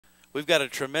We've got a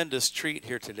tremendous treat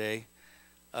here today.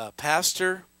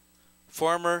 Pastor,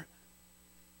 former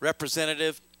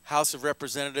representative, House of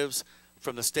Representatives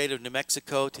from the state of New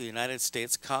Mexico to the United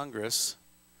States Congress,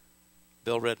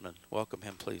 Bill Redman. Welcome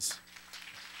him, please.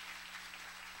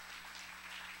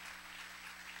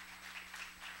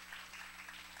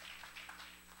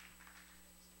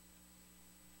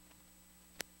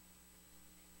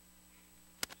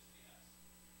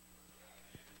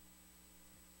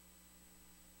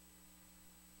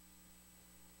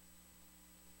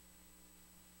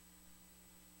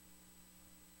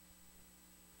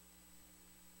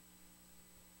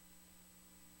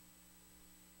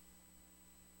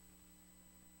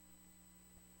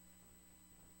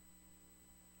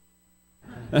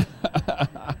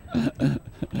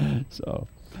 So,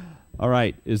 all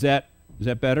right, is that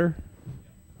better?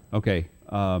 Okay,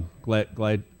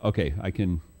 glad. Okay, I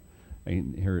can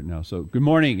hear it now. So, good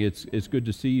morning. It's good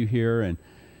to see you here,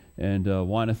 and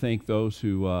want to thank those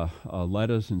who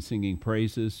led us in singing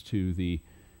praises to the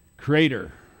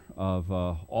Creator of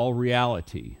all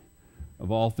reality, of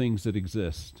all things that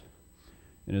exist.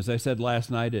 And as I said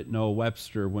last night at Noah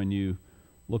Webster, when you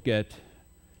look at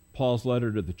Paul's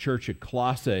letter to the church at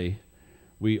Colossae,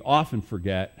 we often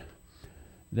forget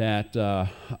that the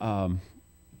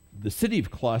city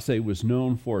of Colossae was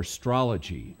known for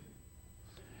astrology,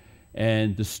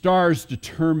 and the stars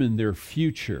determined their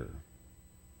future.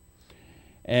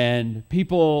 And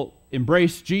people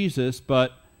embraced Jesus,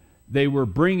 but they were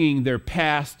bringing their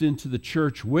past into the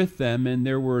church with them, and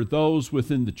there were those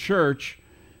within the church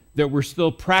that were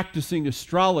still practicing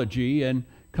astrology and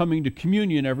coming to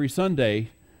communion every Sunday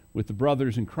with the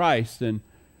brothers in Christ. And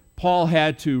Paul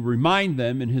had to remind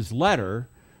them in his letter,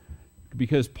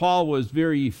 because Paul was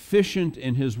very efficient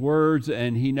in his words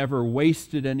and he never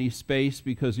wasted any space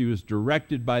because he was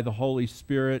directed by the Holy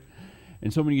Spirit.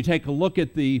 And so when you take a look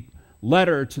at the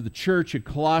letter to the church at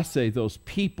Colossae, those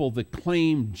people that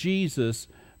claimed Jesus,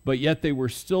 but yet they were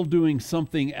still doing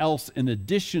something else in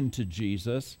addition to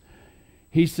Jesus,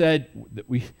 he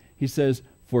says,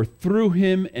 for through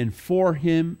him and for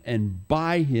him and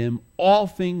by him all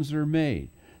things are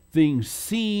made, things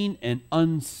seen and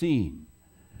unseen.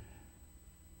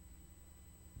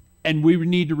 And we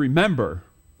need to remember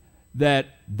that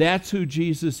that's who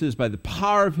Jesus is. By the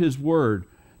power of his word,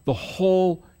 the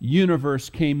whole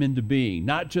universe came into being.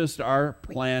 Not just our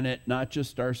planet, not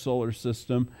just our solar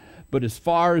system, but as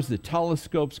far as the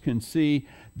telescopes can see,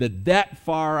 that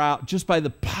far out, just by the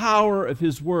power of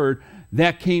his word,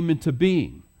 that came into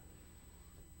being.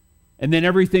 And then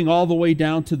everything all the way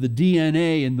down to the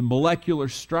DNA and the molecular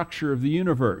structure of the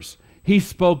universe. He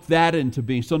spoke that into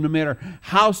being. So no matter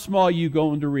how small you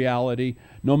go into reality,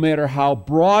 no matter how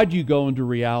broad you go into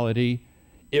reality,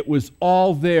 it was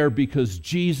all there because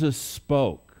Jesus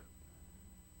spoke.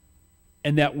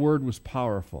 And that word was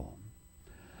powerful.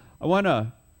 I want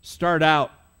to start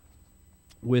out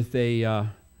with a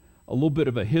little bit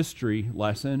of a history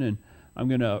lesson, and I'm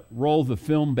going to roll the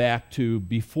film back to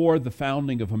before the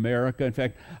founding of America. In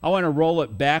fact, I want to roll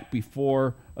it back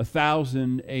before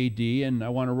 1000 AD, and I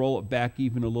want to roll it back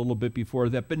even a little bit before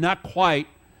that, but not quite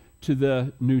to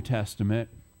the New Testament.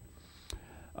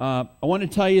 I want to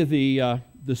tell you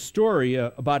the story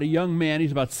about a young man.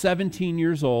 He's about 17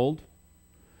 years old,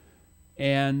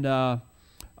 and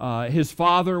his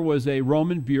father was a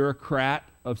Roman bureaucrat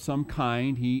of some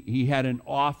kind. He had an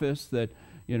office that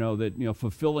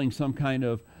fulfilling some kind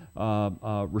of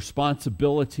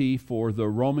responsibility for the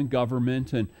Roman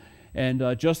government,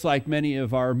 and just like many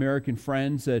of our American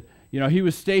friends, that he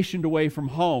was stationed away from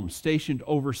home, stationed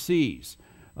overseas.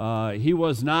 He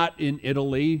was not in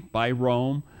Italy by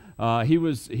Rome. He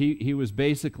was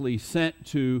basically sent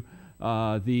to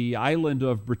the island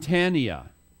of Britannia,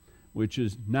 which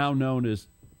is now known as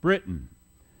Britain,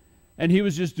 and he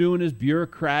was just doing his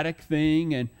bureaucratic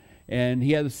thing, and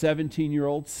he had a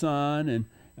 17-year-old son, and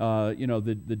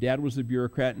the dad was a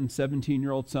bureaucrat, and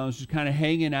 17-year-old son was just kind of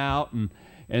hanging out,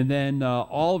 and then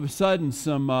all of a sudden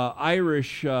some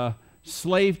Irish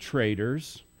slave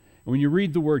traders, and when you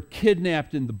read the word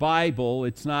kidnapped in the Bible,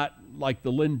 it's not like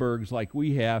the Lindberghs like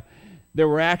we have. There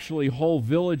were actually whole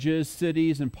villages,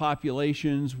 cities, and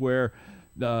populations where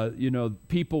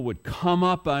people would come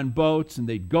up on boats and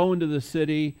they'd go into the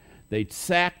city, they'd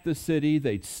sack the city,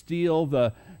 they'd steal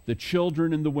the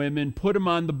children and the women, put them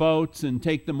on the boats and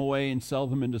take them away and sell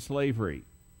them into slavery.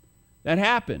 That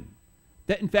happened.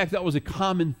 In fact, that was a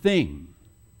common thing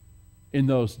in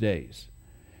those days.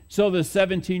 So the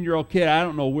 17-year-old kid, I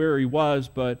don't know where he was,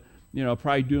 but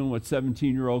probably doing what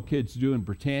 17-year-old kids do in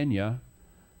Britannia.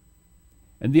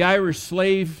 And the Irish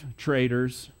slave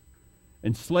traders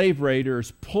and slave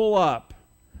raiders pull up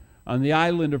on the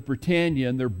island of Britannia,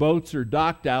 and their boats are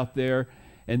docked out there,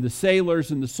 and the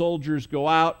sailors and the soldiers go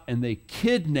out, and they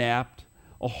kidnapped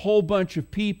a whole bunch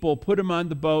of people, put them on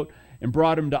the boat, and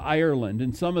brought them to Ireland.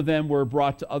 And some of them were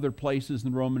brought to other places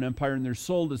in the Roman Empire, and they're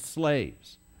sold as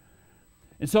slaves.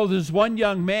 And so there's one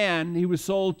young man, he was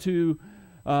sold to,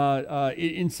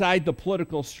 inside the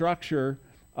political structure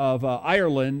of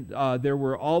Ireland, there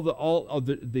were all of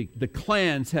the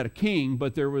clans had a king,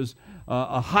 but there was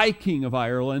a high king of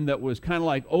Ireland that was kind of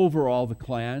like over all the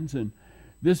clans, and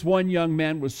this one young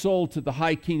man was sold to the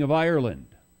high king of Ireland.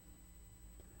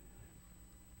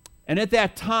 And at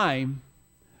that time,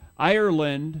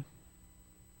 Ireland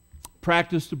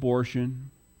practiced abortion,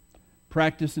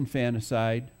 practiced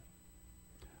infanticide,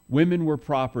 women were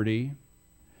property.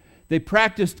 They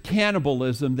practiced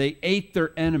cannibalism. They ate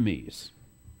their enemies.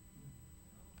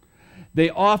 They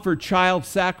offered child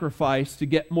sacrifice to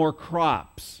get more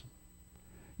crops.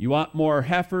 You want more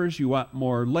heifers, you want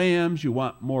more lambs, you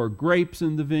want more grapes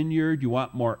in the vineyard, you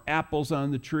want more apples on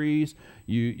the trees,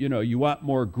 you want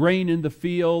more grain in the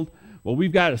field. Well,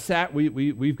 we've got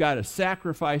to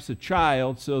sacrifice a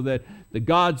child so that the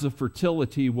gods of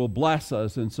fertility will bless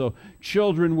us. And so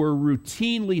children were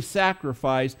routinely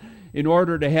sacrificed in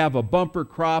order to have a bumper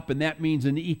crop, and that means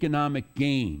an economic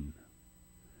gain.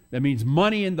 That means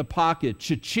money in the pocket,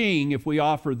 cha-ching, if we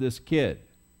offer this kid.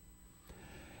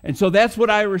 And so that's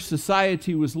what Irish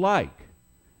society was like.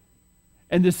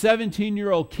 And the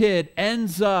 17-year-old kid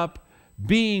ends up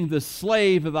being the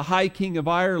slave of the High King of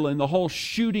Ireland, the whole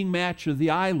shooting match of the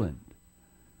island.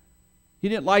 He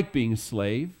didn't like being a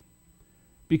slave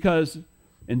because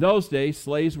in those days,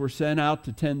 slaves were sent out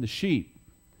to tend the sheep.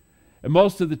 And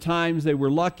most of the times they were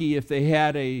lucky if they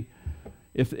had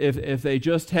if they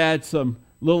just had some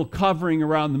little covering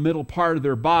around the middle part of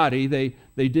their body. They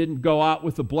didn't go out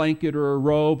with a blanket or a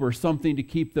robe or something to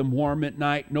keep them warm at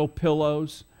night, no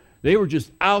pillows. They were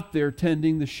just out there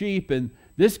tending the sheep, and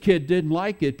this kid didn't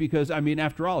like it because,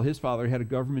 after all, his father had a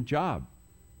government job.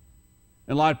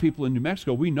 And a lot of people in New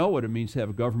Mexico, we know what it means to have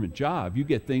a government job. You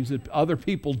get things that other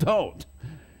people don't.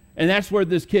 And that's where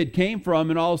this kid came from,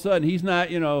 and all of a sudden he's not,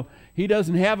 he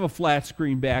doesn't have a flat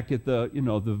screen back at the,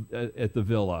 at the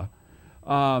villa.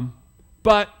 And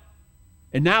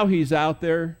now he's out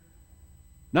there,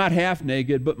 not half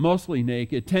naked, but mostly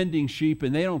naked, tending sheep,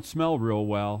 and they don't smell real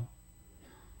well.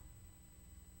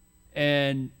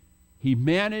 And he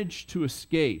managed to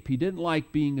escape. He didn't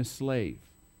like being a slave.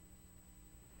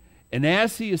 And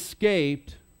as he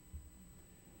escaped,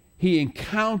 he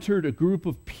encountered a group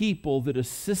of people that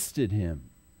assisted him.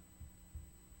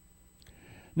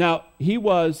 Now, he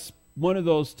was one of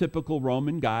those typical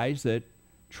Roman guys that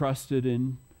trusted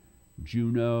in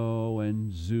Juno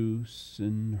and Zeus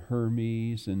and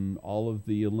Hermes and all of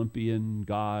the Olympian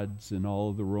gods and all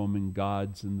of the Roman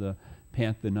gods and the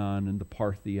Pantheon and the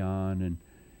Parthenon, and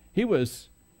he was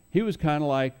kind of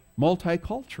like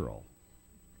multicultural,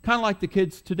 kind of like the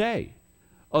kids today,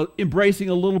 embracing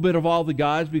a little bit of all the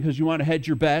gods because you want to hedge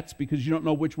your bets because you don't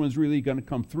know which one's really going to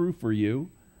come through for you.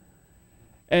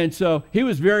 And so he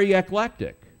was very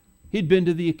eclectic. He'd been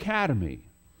to the academy.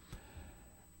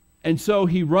 And so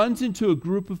he runs into a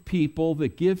group of people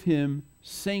that give him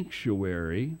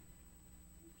sanctuary.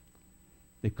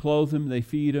 They clothe him, they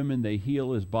feed him, and they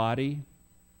heal his body.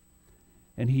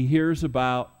 And he hears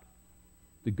about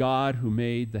the God who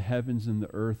made the heavens and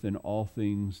the earth and all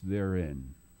things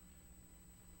therein.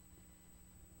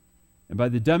 And by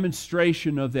the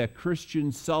demonstration of that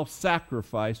Christian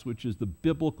self-sacrifice, which is the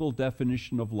biblical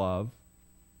definition of love,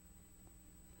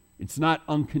 it's not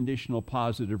unconditional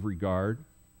positive regard.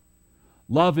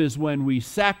 Love is when we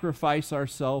sacrifice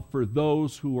ourselves for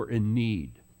those who are in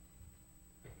need.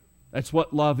 That's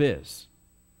what love is.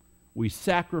 We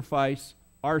sacrifice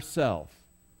ourselves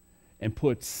and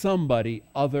put somebody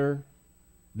other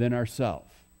than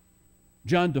ourselves.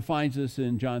 John defines this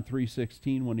in John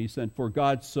 3:16 when he said, "For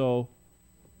God so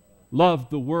loved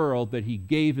the world that he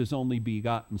gave his only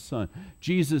begotten Son."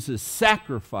 Jesus is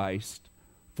sacrificed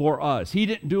for us. He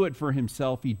didn't do it for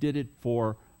himself. He did it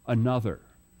for another.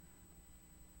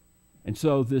 And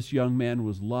so this young man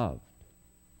was loved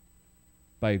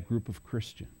by a group of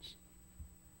Christians.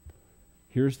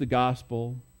 Here's the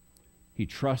gospel. He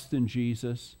trusts in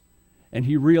Jesus, and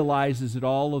he realizes that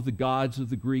all of the gods of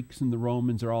the Greeks and the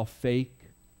Romans are all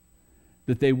fake,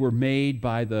 that they were made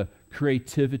by the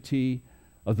creativity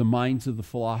of the minds of the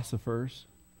philosophers.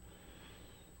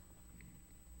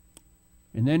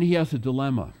 And then he has a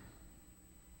dilemma.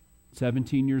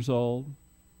 17 years old,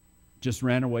 just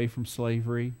ran away from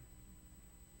slavery.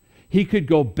 He could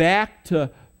go back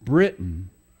to Britain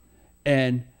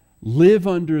and live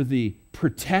under the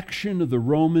protection of the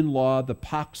Roman law, the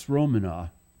Pax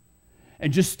Romana,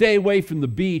 and just stay away from the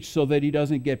beach so that he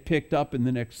doesn't get picked up in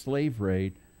the next slave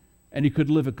raid, and he could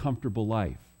live a comfortable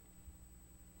life.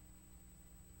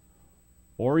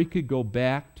 Or he could go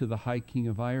back to the High King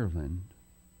of Ireland,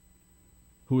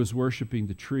 who was worshiping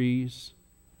the trees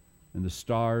and the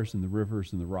stars and the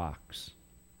rivers and the rocks,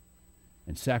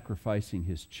 and sacrificing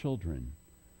his children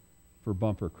for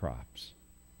bumper crops.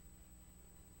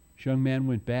 This young man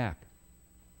went back.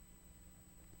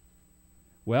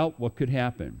 Well, what could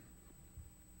happen?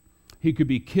 He could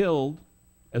be killed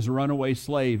as a runaway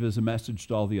slave as a message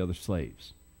to all the other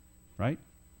slaves, right?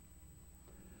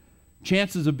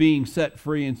 Chances of being set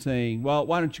free and saying, well,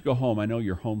 why don't you go home? I know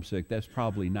you're homesick. That's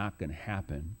probably not going to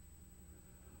happen.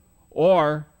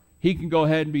 Or he can go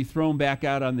ahead and be thrown back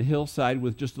out on the hillside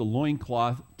with just a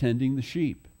loincloth tending the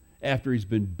sheep after he's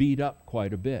been beat up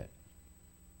quite a bit.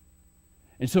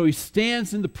 And so he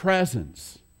stands in the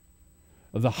presence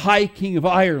of the High King of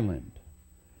Ireland.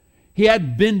 He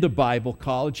hadn't been to Bible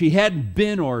college. He hadn't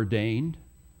been ordained.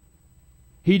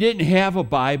 He didn't have a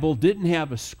Bible, didn't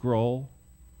have a scroll.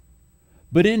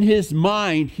 But in his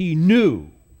mind, he knew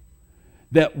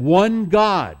that one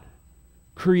God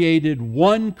created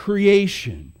one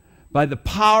creation by the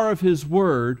power of his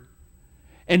word,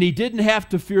 and he didn't have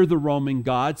to fear the Roman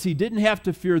gods. He didn't have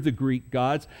to fear the Greek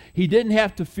gods. He didn't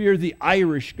have to fear the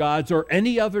Irish gods or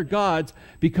any other gods,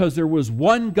 because there was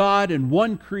one God and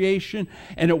one creation,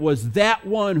 and it was that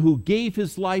one who gave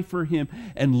his life for him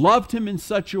and loved him in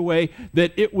such a way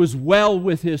that it was well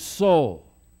with his soul.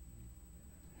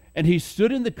 And he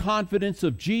stood in the confidence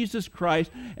of Jesus Christ,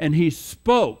 and he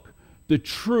spoke the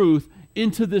truth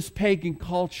into this pagan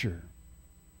culture.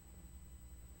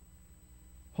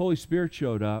 Holy Spirit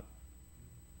showed up.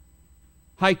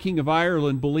 High King of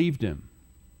Ireland believed him.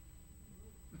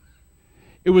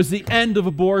 It was the end of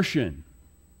abortion.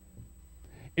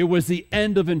 It was the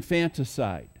end of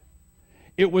infanticide.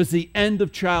 It was the end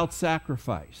of child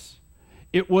sacrifice.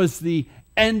 It was the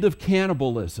end of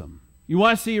cannibalism. You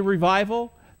want to see a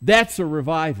revival? That's a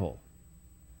revival.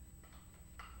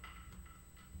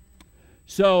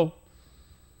 So,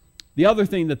 the other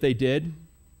thing that they did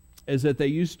is that they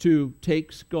used to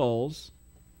take skulls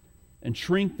and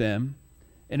shrink them,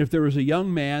 and if there was a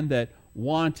young man that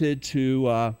wanted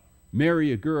to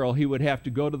marry a girl, he would have to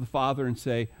go to the father and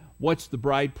say, what's the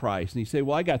bride price? And he'd say,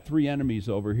 well, I got 3 enemies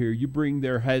over here. You bring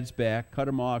their heads back, cut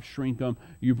them off, shrink them.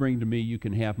 You bring to me, you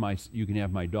can have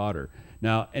my daughter.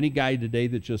 Now, any guy today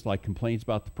that just like complains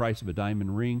about the price of a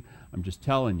diamond ring, I'm just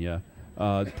telling you,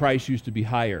 the price used to be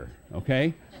higher,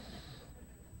 okay?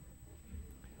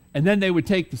 And then they would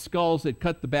take the skulls, they'd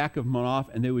cut the back of them off,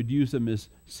 and they would use them as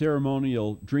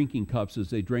ceremonial drinking cups as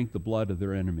they drank the blood of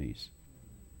their enemies.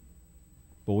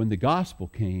 But when the gospel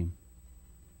came,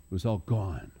 it was all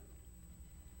gone.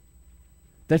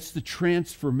 That's the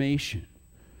transformation,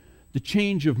 the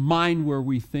change of mind where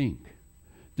we think,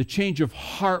 the change of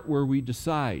heart where we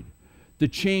decide, the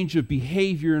change of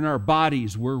behavior in our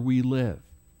bodies where we live.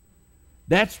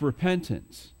 That's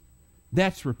repentance.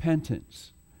 That's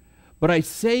repentance. But I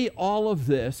say all of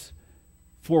this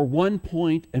for one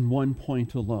point and one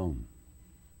point alone.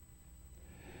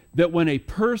 That when a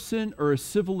person or a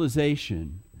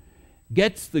civilization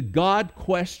gets the God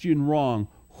question wrong,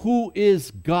 who is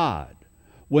God?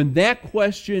 When that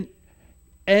question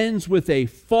ends with a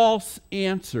false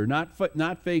answer,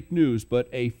 not fake news, but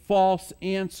a false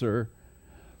answer,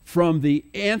 from the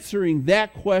answering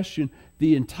that question,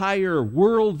 the entire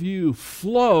worldview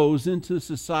flows into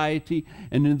society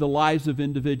and in the lives of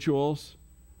individuals,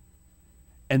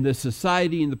 and the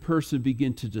society and the person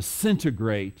begin to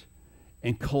disintegrate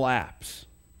and collapse.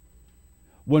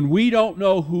 When we don't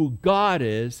know who God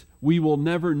is, we will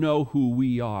never know who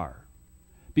we are,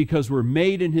 because we're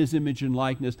made in His image and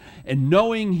likeness, and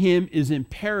knowing Him is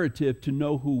imperative to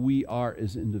know who we are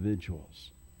as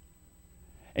individuals.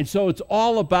 And so it's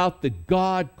all about the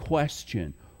God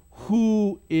question.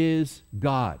 Who is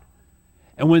God?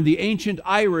 And when the ancient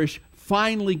Irish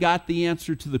finally got the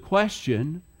answer to the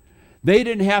question, they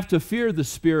didn't have to fear the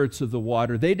spirits of the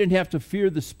water. They didn't have to fear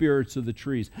the spirits of the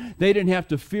trees. They didn't have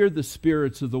to fear the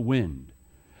spirits of the wind.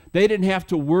 They didn't have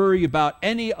to worry about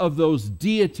any of those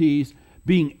deities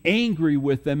being angry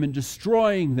with them and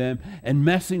destroying them and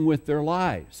messing with their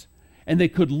lives. And they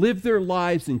could live their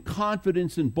lives in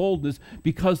confidence and boldness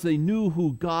because they knew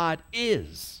who God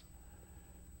is.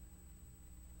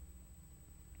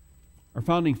 Our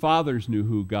founding fathers knew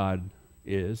who God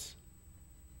is,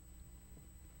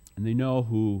 and they know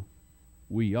who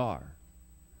we are.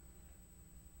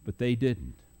 But they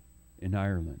didn't in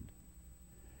Ireland.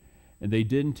 And they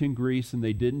didn't in Greece, and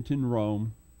they didn't in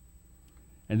Rome.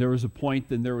 And there was a point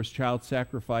then there was child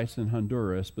sacrifice in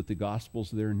Honduras, but the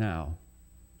gospel's there now.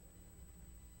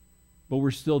 But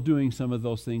we're still doing some of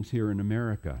those things here in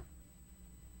America.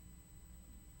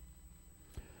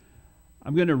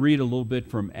 I'm going to read a little bit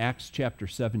from Acts chapter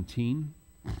 17.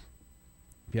 If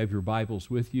you have your Bibles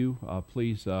with you,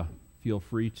 please feel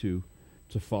free to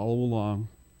follow along.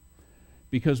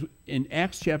 Because in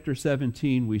Acts chapter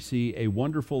 17, we see a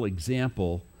wonderful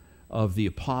example of the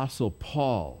Apostle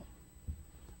Paul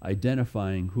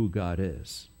identifying who God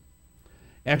is.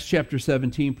 Acts chapter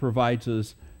 17 provides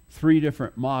us three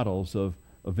different models of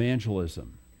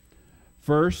evangelism.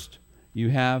 First, you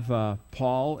have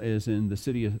Paul is in the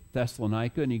city of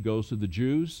Thessalonica, and he goes to the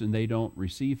Jews, and they don't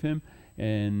receive him,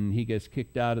 and he gets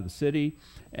kicked out of the city,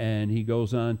 and he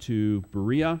goes on to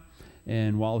Berea,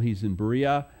 and while he's in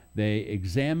Berea, they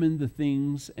examined the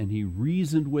things, and he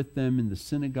reasoned with them in the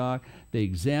synagogue. They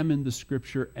examined the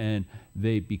Scripture, and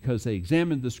because they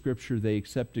examined the Scripture, they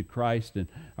accepted Christ. And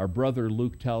our brother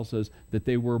Luke tells us that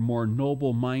they were more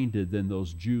noble-minded than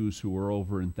those Jews who were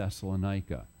over in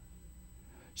Thessalonica.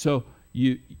 So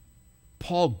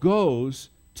Paul goes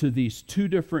to these two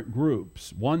different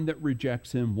groups, one that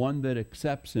rejects him, one that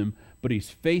accepts him, but he's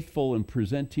faithful in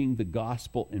presenting the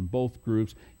gospel in both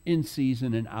groups, in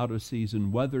season and out of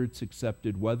season, whether it's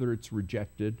accepted, whether it's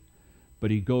rejected.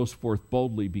 But he goes forth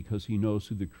boldly because he knows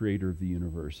who the creator of the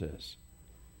universe is.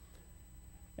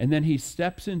 And then he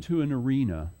steps into an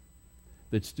arena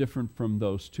that's different from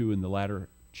those two in the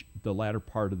latter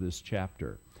part of this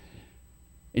chapter.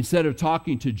 Instead of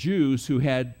talking to Jews who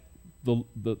had the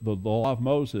law of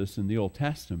Moses in the Old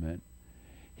Testament,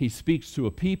 he speaks to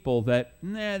a people that,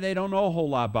 they don't know a whole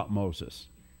lot about Moses.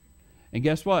 And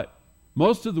guess what?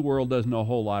 Most of the world doesn't know a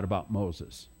whole lot about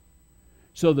Moses.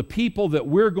 So the people that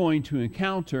we're going to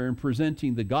encounter in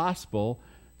presenting the gospel,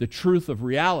 the truth of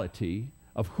reality,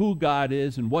 of who God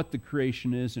is and what the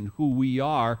creation is and who we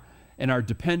are, and our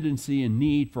dependency and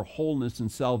need for wholeness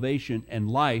and salvation and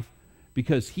life,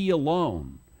 because He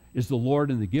alone is the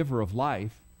Lord and the giver of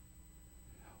life,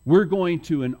 we're going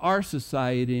to, in our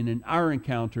society and in our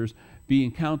encounters, be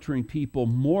encountering people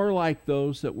more like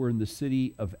those that were in the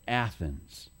city of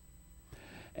Athens.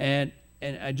 And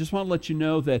I just want to let you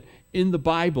know that in the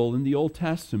Bible, in the Old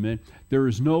Testament, there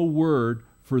is no word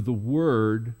for the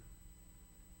word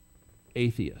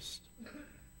atheist. Do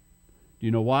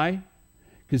you know why?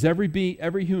 Because every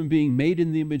human being made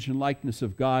in the image and likeness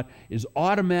of God is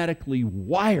automatically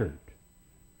wired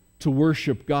to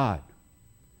worship God.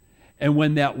 And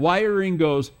when that wiring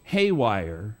goes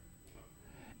haywire,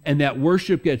 and that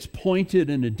worship gets pointed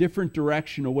in a different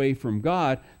direction away from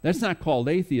God, that's not called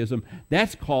atheism,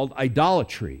 that's called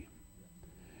idolatry.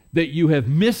 That you have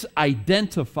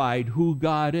misidentified who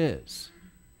God is.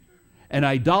 And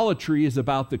idolatry is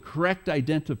about the correct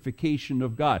identification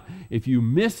of God. If you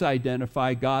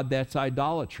misidentify God, that's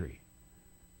idolatry.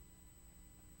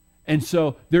 And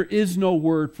so there is no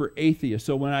word for atheist.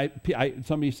 So when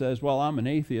somebody says, well, I'm an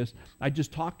atheist, I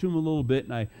just talk to them a little bit,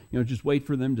 and I just wait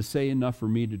for them to say enough for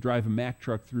me to drive a Mack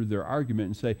truck through their argument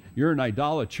and say, you're an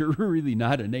idolater, you're really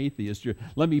not an atheist.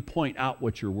 Let me point out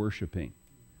what you're worshiping.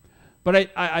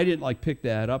 But I didn't pick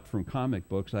that up from comic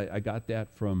books. I got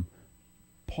that from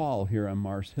Paul here on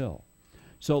Mars Hill.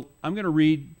 So I'm going to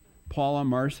read Paul on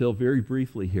Mars Hill very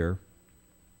briefly here,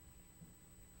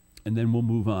 and then we'll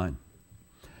move on.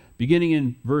 Beginning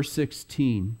in verse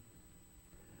 16,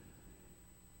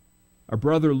 our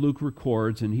brother Luke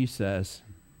records, and he says,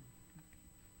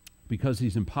 because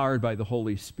he's empowered by the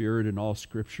Holy Spirit, and all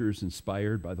Scripture is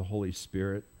inspired by the Holy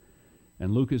Spirit,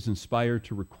 and Luke is inspired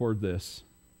to record this.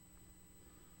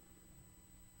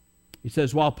 He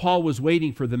says, while Paul was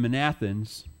waiting for them in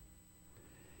Athens,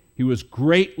 he was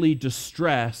greatly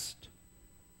distressed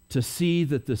to see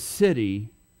that the city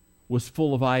was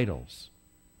full of idols.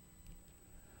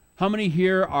 How many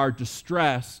here are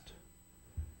distressed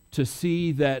to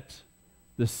see that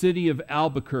the city of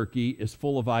Albuquerque is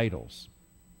full of idols?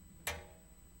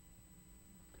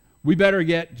 We better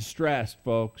get distressed,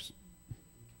 folks.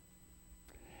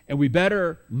 And we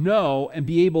better know and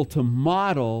be able to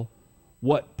model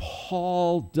what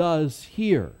Paul does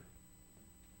here.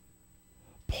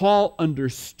 Paul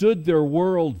understood their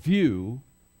worldview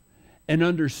and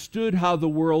understood how the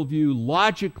worldview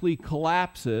logically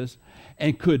collapses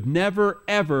and could never,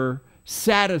 ever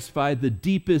satisfy the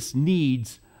deepest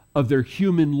needs of their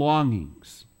human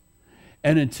longings.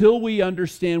 And until we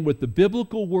understand what the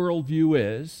biblical worldview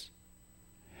is,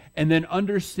 and then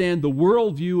understand the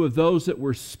worldview of those that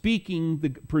we're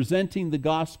presenting the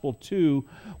gospel to,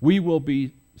 we will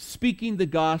be speaking the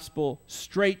gospel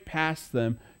straight past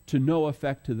them, to no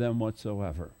effect to them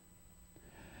whatsoever.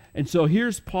 And so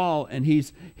here's Paul, and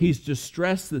he's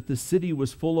distressed that the city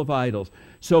was full of idols.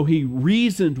 So he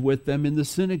reasoned with them in the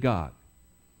synagogue.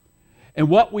 And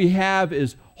what we have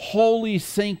is holy,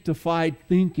 sanctified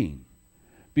thinking.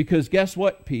 Because guess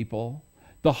what, people?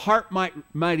 The heart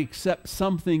might accept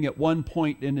something at one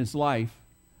point in his life,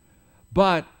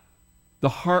 but the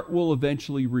heart will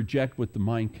eventually reject what the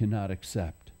mind cannot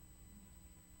accept.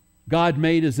 God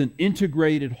made as an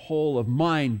integrated whole of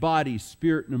mind, body,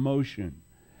 spirit, and emotion.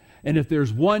 And if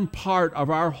there's one part of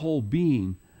our whole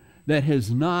being that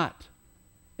has not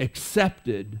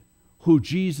accepted who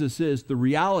Jesus is, the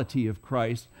reality of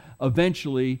Christ,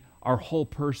 eventually our whole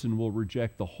person will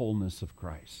reject the wholeness of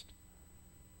Christ.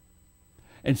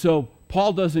 And so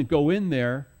Paul doesn't go in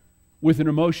there with an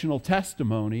emotional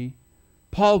testimony.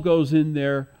 Paul goes in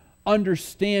there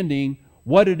understanding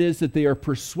what it is that they are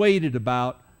persuaded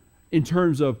about in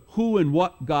terms of who and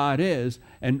what God is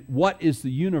and what is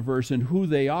the universe and who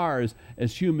they are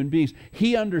as human beings.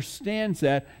 He understands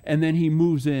that, and then he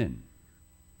moves in.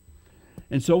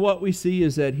 And so what we see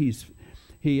is that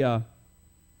the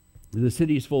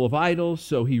city is full of idols,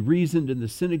 so he reasoned in the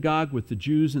synagogue with the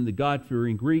Jews and the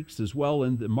God-fearing Greeks, as well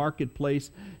in the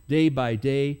marketplace day by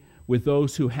day with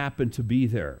those who happened to be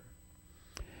there.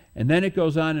 And then it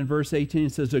goes on in verse 18,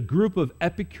 it says, a group of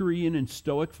Epicurean and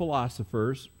Stoic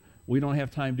philosophers, we don't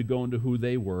have time to go into who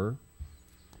they were,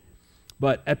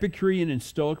 but Epicurean and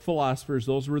Stoic philosophers,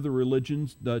 those were the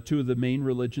religions, two of the main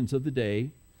religions of the day.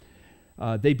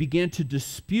 They began to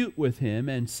dispute with him,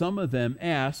 and some of them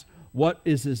asked, what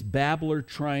is this babbler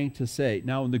trying to say?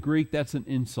 Now, in the Greek, that's an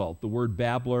insult. The word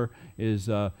babbler is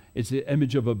it's the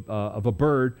image of a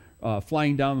bird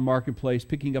flying down the marketplace,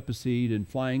 picking up a seed and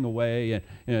flying away.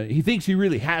 And he thinks he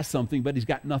really has something, but he's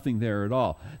got nothing there at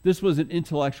all. This was an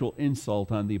intellectual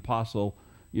insult on the apostle,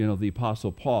 the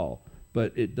apostle Paul,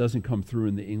 but it doesn't come through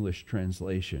in the English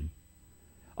translation.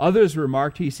 Others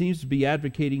remarked he seems to be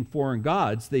advocating foreign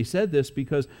gods. They said this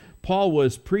because Paul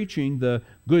was preaching the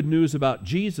good news about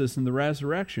Jesus and the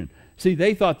resurrection. See,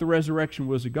 they thought the resurrection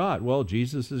was a god. Well,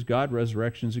 Jesus is God,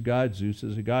 resurrection is a god, Zeus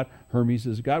is a god, Hermes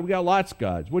is a god. We got lots of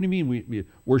gods. What do you mean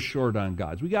we're short on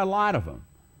gods? We got a lot of them.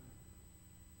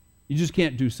 You just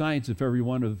can't do science if every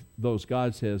one of those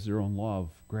gods has their own law of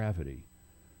gravity.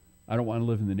 I don't want to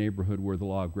live in the neighborhood where the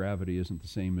law of gravity isn't the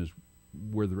same as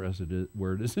where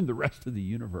it is in the rest of the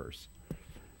universe.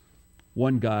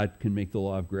 One God can make the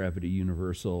law of gravity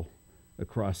universal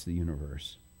across the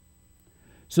universe.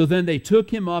 So then they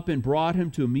took him up and brought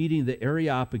him to a meeting of the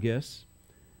Areopagus,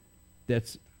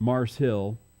 that's Mars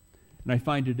Hill. And I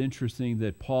find it interesting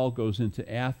that Paul goes into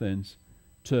Athens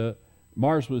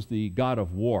Mars was the god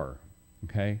of war,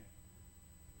 okay?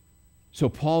 So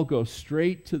Paul goes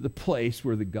straight to the place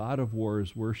where the god of war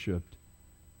is worshipped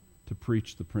to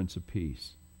preach the Prince of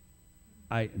Peace.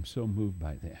 I am so moved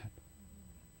by that.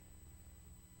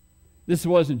 This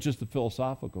wasn't just a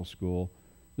philosophical school.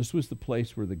 This was the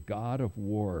place where the god of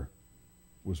war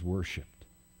was worshipped.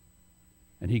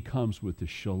 And he comes with the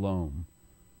shalom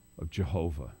of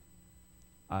Jehovah.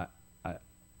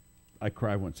 I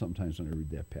cry sometimes when I read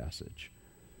that passage.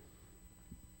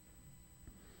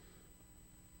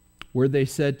 Where they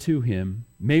said to him,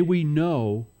 may we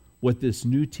know what this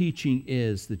new teaching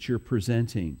is that you're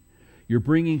presenting. You're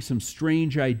bringing some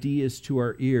strange ideas to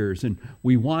our ears, and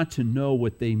we want to know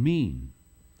what they mean.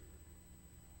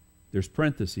 There's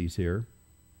parentheses here.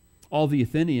 All the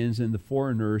Athenians and the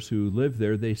foreigners who lived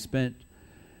there, they spent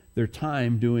their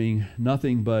time doing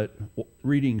nothing but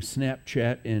reading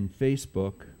Snapchat and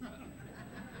Facebook.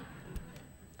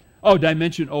 Oh, did I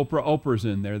mention Oprah? Oprah's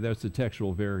in there. That's the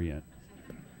textual variant.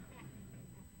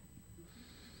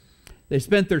 They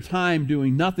spent their time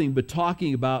doing nothing but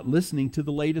talking about listening to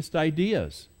the latest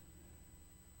ideas.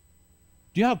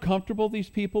 Do you know how comfortable these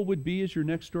people would be as your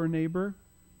next door neighbor?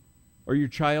 Or your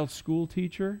child's school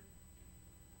teacher?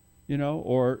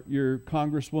 Or your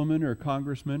congresswoman or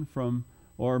congressman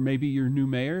or maybe your new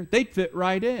mayor? They'd fit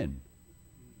right in.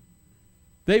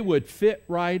 They would fit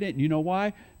right in. You know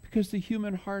why? Because the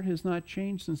human heart has not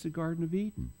changed since the Garden of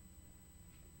Eden.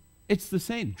 It's the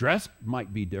same. Dress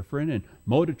might be different, and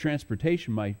mode of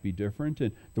transportation might be different,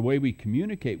 and the way we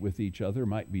communicate with each other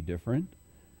might be different.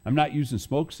 I'm not using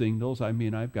smoke signals. I've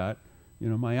got,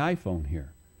 my iPhone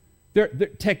here.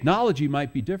 Technology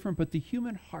might be different, but the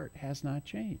human heart has not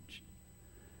changed.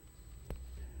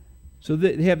 So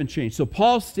they haven't changed. So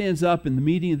Paul stands up in the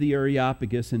meeting of the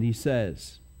Areopagus, and he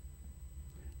says,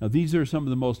 now these are some of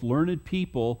the most learned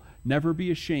people. Never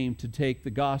be ashamed to take the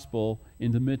gospel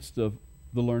in the midst of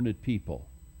the learned people.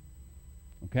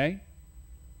 Okay?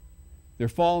 They're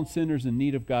fallen sinners in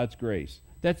need of God's grace.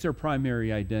 That's their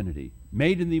primary identity.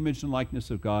 Made in the image and likeness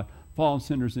of God, fallen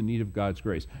sinners in need of God's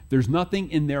grace. There's nothing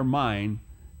in their mind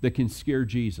that can scare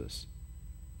Jesus.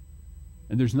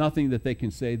 And there's nothing that they can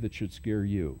say that should scare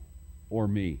you or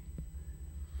me.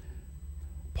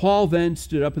 Paul then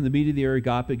stood up in the meeting of the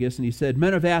Areopagus and he said,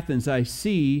 "Men of Athens, I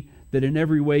see that in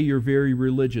every way you're very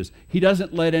religious." He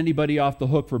doesn't let anybody off the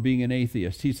hook for being an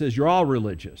atheist. He says, you're all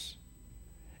religious.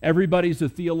 Everybody's a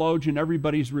theologian,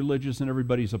 everybody's religious, and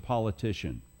everybody's a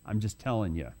politician. I'm just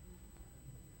telling you.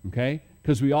 Okay?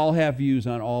 Because we all have views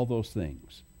on all those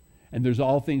things. And there's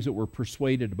all things that we're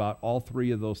persuaded about, all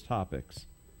three of those topics.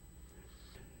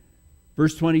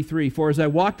 Verse 23, "For as I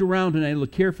walked around and I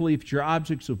looked carefully at your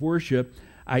objects of worship,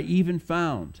 I even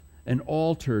found an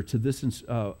altar to this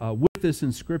with this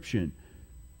inscription,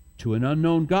 to an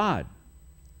unknown God.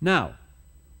 Now,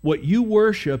 what you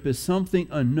worship is something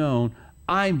unknown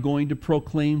I'm going to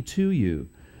proclaim to you.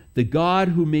 The God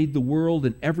who made the world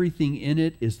and everything in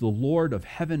it is the Lord of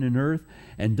heaven and earth,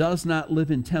 and does not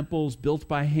live in temples built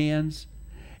by hands.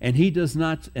 And he does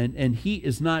not, and he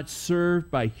is not served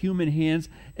by human hands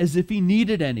as if he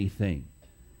needed anything,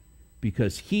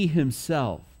 because he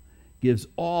himself gives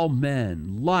all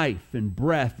men life and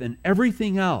breath and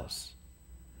everything else.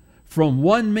 From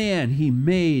one man he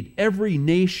made every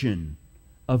nation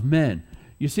of men."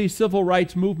 You see, civil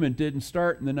rights movement didn't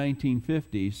start in the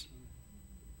 1950s.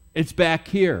 It's back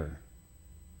here.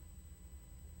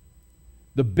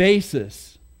 The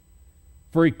basis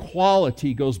for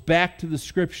equality goes back to the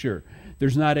Scripture.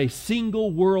 There's not a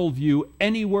single worldview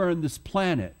anywhere on this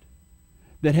planet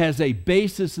that has a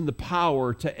basis in the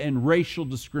power to end racial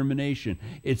discrimination.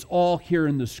 It's all here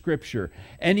in the Scripture.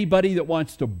 Anybody that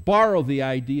wants to borrow the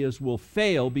ideas will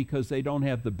fail because they don't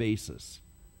have the basis.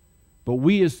 But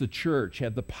we as the church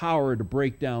have the power to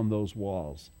break down those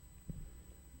walls.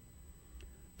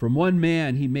 From one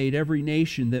man he made every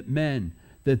nation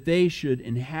that they should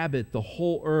inhabit the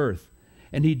whole earth,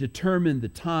 and he determined the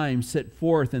time set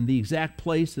forth and the exact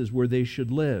places where they should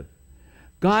live.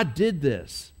 God did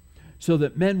this so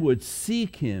that men would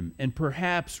seek him and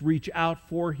perhaps reach out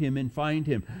for him and find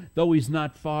him, though he's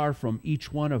not far from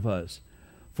each one of us.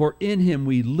 For in him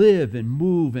we live and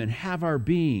move and have our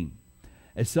being.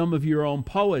 As some of your own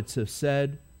poets have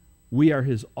said, we are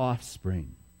his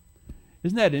offspring.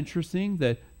 Isn't that interesting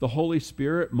that the Holy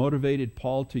Spirit motivated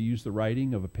Paul to use the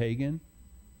writing of a pagan?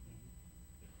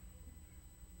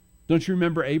 Don't you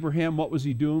remember Abraham? What was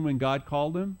he doing when God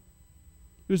called him?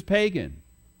 He was pagan.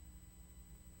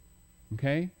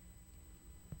 Okay?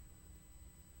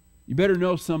 You better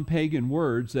know some pagan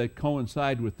words that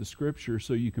coincide with the Scripture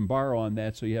so you can borrow on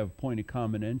that, so you have a point of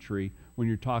common entry when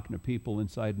you're talking to people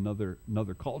inside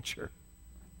another culture.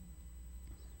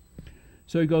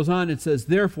 So he goes on and says,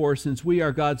 "Therefore, since we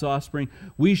are God's offspring,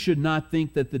 we should not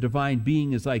think that the divine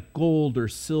being is like gold or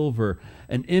silver,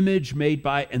 an image made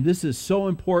by," and this is so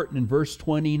important in verse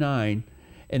 29,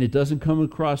 and it doesn't come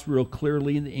across real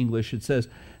clearly in the English. It says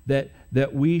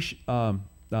that we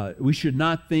should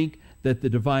not think that the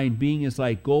divine being is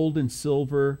like gold and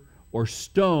silver or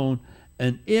stone,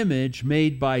 an image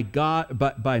made by God,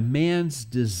 by man's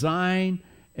design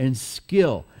and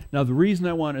skill. Now, the reason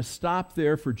I want to stop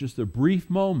there for just a brief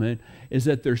moment is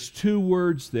that there's two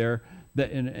words there,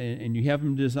 that, and you have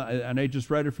them designed, and I just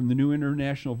read it from the New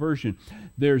International Version.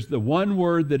 There's the one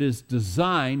word that is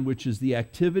design, which is the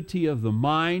activity of the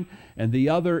mind, and the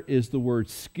other is the word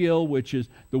skill, which is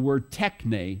the word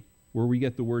techne, where we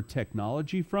get the word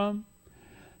technology from.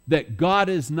 That God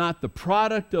is not the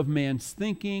product of man's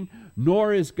thinking,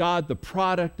 nor is God the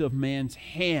product of man's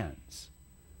hands.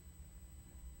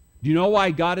 Do you know why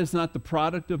God is not the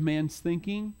product of man's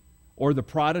thinking or the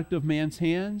product of man's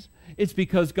hands? It's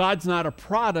because God's not a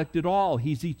product at all.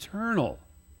 He's eternal.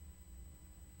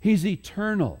 He's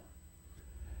eternal.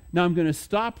 Now I'm going to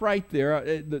stop right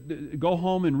there. Go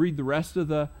home and read the rest of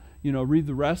the,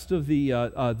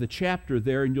 the chapter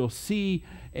there, and you'll see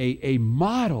a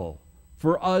model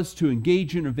for us to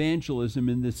engage in evangelism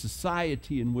in the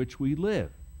society in which we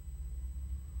live.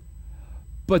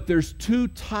 But there's two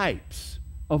types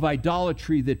of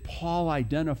idolatry that Paul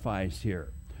identifies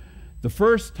here. The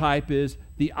first type is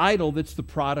the idol that's the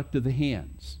product of the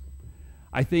hands.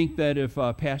 I think that if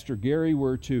Pastor Gary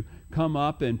were to come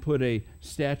up and put a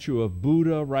statue of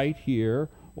Buddha right here,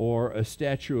 or a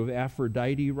statue of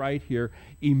Aphrodite right here,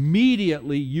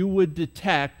 immediately you would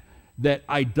detect that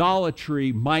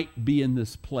idolatry might be in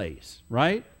this place,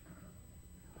 right?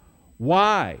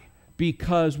 Why?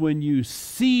 Because when you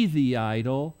see the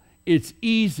idol, it's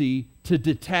easy to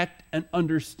detect and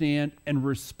understand and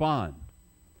respond.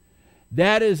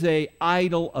 That is an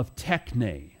idol of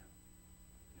techne.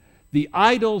 The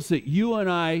idols that you and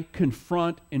I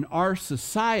confront in our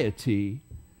society,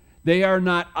 they are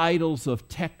not idols of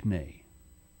techne.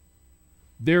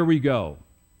 There we go.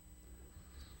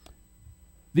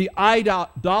 The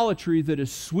idolatry that is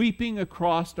sweeping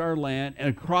across our land and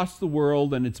across the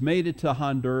world, and it's made it to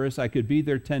Honduras. I could be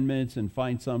there 10 minutes and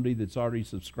find somebody that's already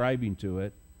subscribing to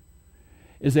it,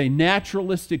 is a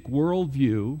naturalistic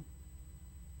worldview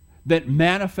that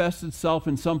manifests itself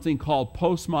in something called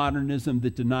postmodernism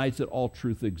that denies that all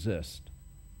truth exists.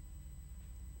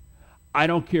 I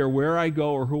don't care where I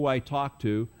go or who I talk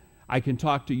to. I can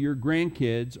talk to your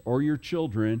grandkids or your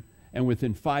children and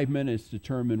within 5 minutes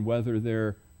determine whether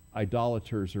they're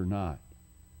idolaters or not.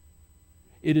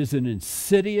 It is an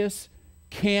insidious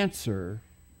cancer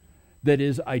that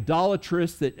is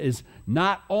idolatrous, that is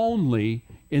not only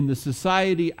in the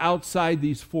society outside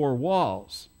these four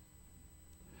walls,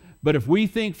 but if we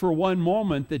think for one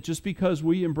moment that just because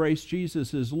we embrace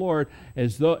Jesus as Lord,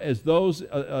 as those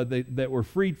that were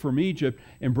freed from Egypt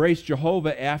embraced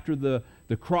Jehovah after the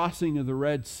crossing of the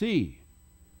Red Sea,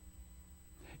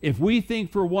 if we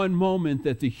think for one moment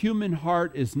that the human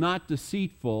heart is not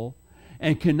deceitful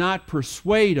and cannot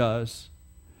persuade us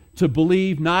to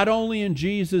believe not only in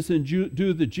Jesus and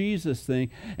do the Jesus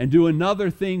thing and do another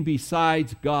thing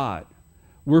besides God,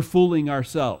 we're fooling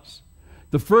ourselves.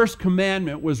 The first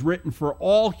commandment was written for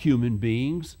all human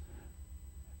beings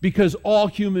because all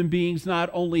human beings not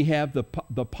only have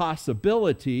the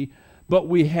possibility, but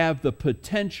we have the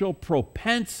potential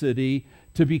propensity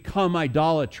to become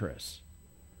idolatrous.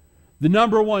 The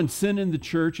number one sin in the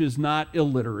church is not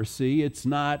illiteracy. It's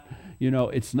not,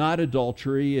 it's not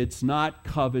adultery. It's not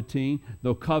coveting,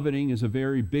 though coveting is a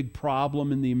very big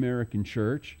problem in the American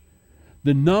church.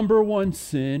 The number one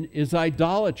sin is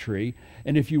idolatry.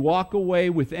 And if you walk away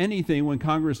with anything when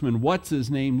Congressman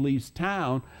What's-His-Name leaves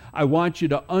town, I want you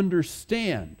to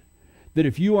understand that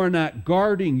if you are not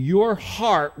guarding your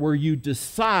heart where you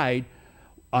decide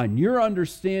on your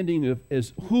understanding of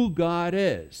as who God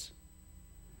is,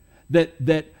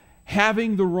 that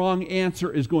having the wrong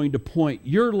answer is going to point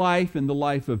your life and the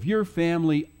life of your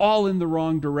family all in the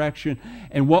wrong direction.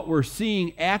 And what we're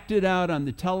seeing acted out on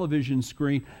the television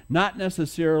screen, not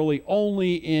necessarily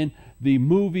only in the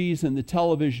movies and the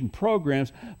television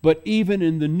programs, but even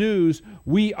in the news,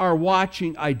 we are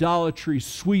watching idolatry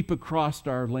sweep across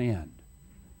our land.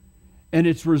 And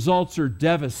its results are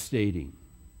devastating.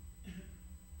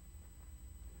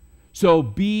 So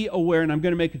be aware, and I'm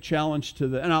going to make a challenge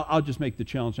and I'll just make the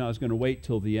challenge now. I was going to wait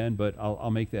till the end, but I'll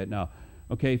make that now.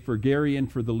 Okay, for Gary and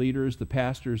for the leaders, the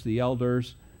pastors, the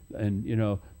elders, and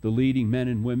the leading men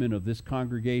and women of this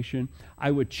congregation,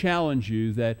 I would challenge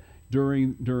you that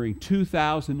during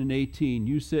 2018,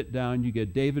 you sit down, you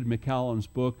get David McCallum's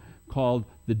book called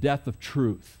The Death of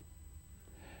Truth.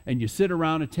 And you sit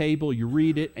around a table, you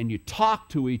read it, and you talk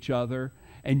to each other,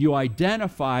 and you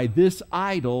identify this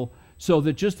idol, so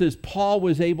that just as Paul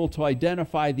was able to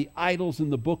identify the idols in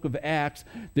the book of Acts,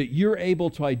 that you're able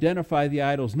to identify the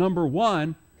idols. Number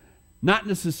one, not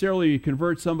necessarily to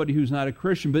convert somebody who's not a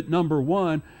Christian, but number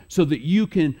one, so that you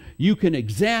can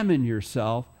examine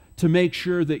yourself to make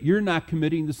sure that you're not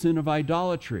committing the sin of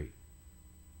idolatry.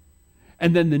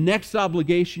 And then the next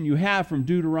obligation you have from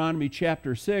Deuteronomy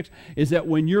chapter 6 is that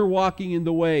when you're walking in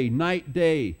the way, night,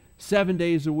 day, 7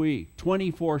 days a week,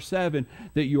 24/7,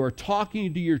 that you are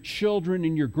talking to your children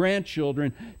and your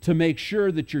grandchildren to make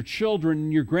sure that your children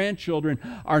and your grandchildren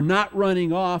are not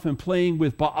running off and playing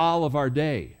with Baal of our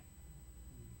day.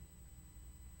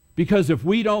 Because if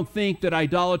we don't think that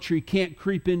idolatry can't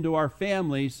creep into our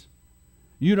families,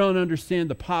 you don't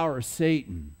understand the power of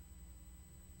Satan.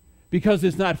 Because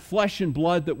it's not flesh and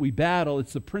blood that we battle,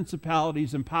 it's the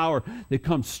principalities and power that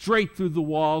come straight through the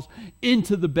walls,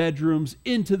 into the bedrooms,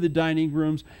 into the dining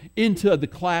rooms, into the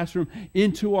classroom,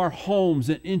 into our homes,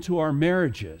 and into our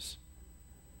marriages.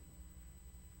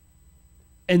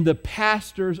 And the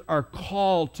pastors are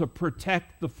called to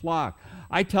protect the flock.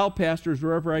 I tell pastors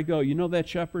wherever I go, that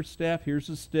shepherd's staff, here's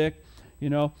a stick,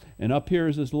 and up here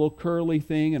is this little curly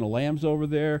thing, and a lamb's over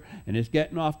there, and it's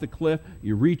getting off the cliff.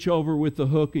 You reach over with the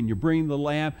hook, and you bring the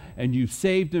lamb, and you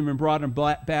saved him and brought him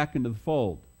back into the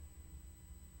fold.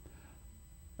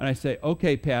 And I say,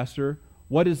 okay, pastor,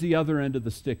 what is the other end of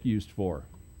the stick used for?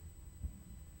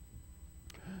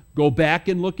 Go back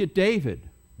and look at David.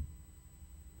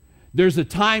 There's a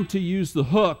time to use the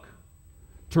hook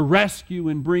to rescue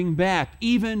and bring back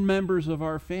even members of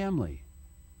our family.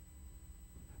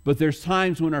 But there's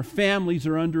times when our families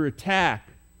are under attack,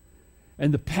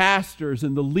 and the pastors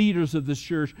and the leaders of the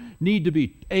church need to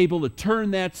be able to turn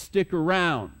that stick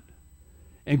around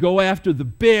and go after the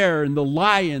bear and the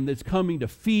lion that's coming to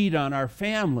feed on our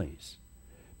families,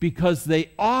 because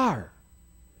they are.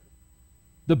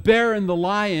 The bear and the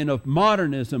lion of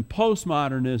modernism,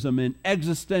 postmodernism, and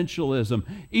existentialism,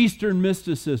 Eastern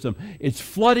mysticism. It's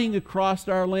flooding across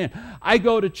our land. I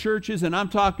go to churches and I'm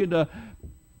talking to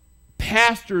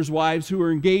pastors' wives who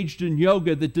are engaged in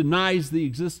yoga that denies the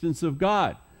existence of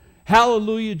God.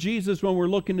 Hallelujah, Jesus, when we're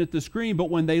looking at the screen, but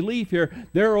when they leave here,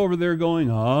 they're over there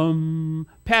going,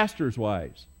 pastors'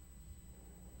 wives.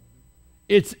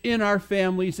 It's in our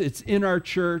families, it's in our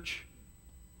church.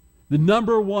 The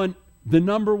number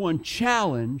one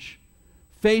challenge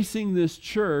facing this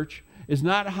church is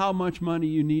not how much money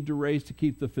you need to raise to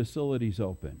keep the facilities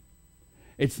open.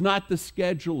 It's not the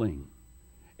scheduling.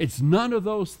 It's none of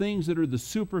those things that are the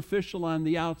superficial on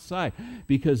the outside,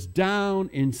 because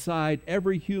down inside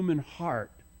every human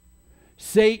heart,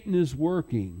 Satan is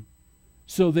working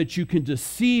so that you can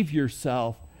deceive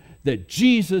yourself that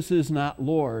Jesus is not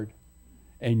Lord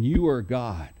and you are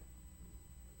God.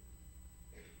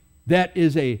 That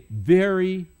is a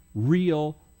very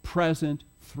real, present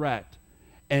threat.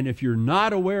 And if you're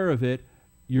not aware of it,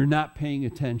 you're not paying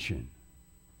attention.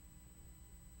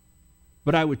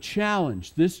 But I would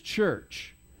challenge this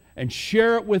church and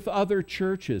share it with other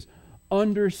churches.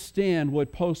 Understand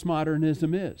what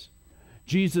postmodernism is.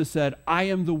 Jesus said, I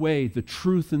am the way, the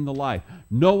truth, and the life.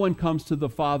 No one comes to the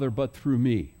Father but through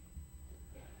me.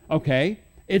 Okay,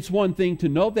 it's one thing to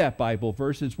know that Bible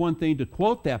verse. It's one thing to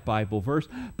quote that Bible verse.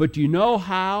 But do you know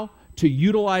how to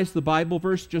utilize the Bible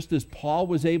verse just as Paul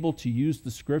was able to use the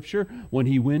Scripture when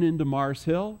he went into Mars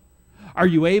Hill? Are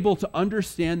you able to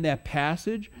understand that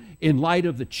passage in light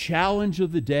of the challenge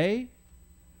of the day?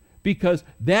 Because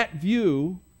that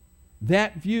view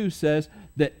says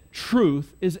that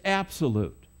truth is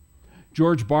absolute.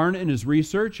 George Barna, in his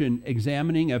research in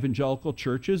examining evangelical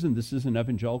churches, and this is an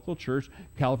evangelical church,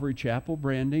 Calvary Chapel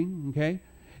branding, okay?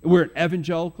 We're an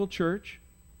evangelical church.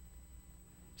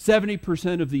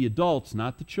 70% of the adults,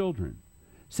 not the children,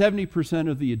 70%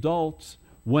 of the adults,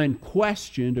 when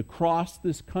questioned across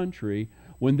this country,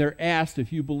 when they're asked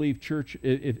if you believe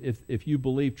if you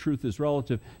believe truth is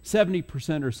relative,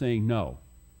 70% are saying no.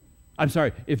 I'm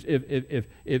sorry,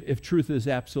 if truth is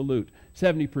absolute,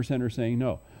 70% are saying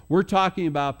no. We're talking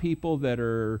about people that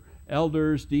are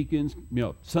elders, deacons,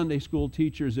 Sunday school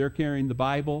teachers. They're carrying the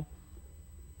Bible.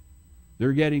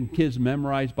 They're getting kids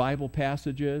memorize Bible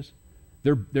passages.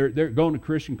 They're going to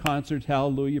Christian concerts.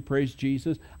 Hallelujah, praise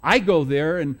Jesus. I go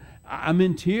there and I'm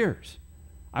in tears.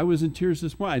 I was in tears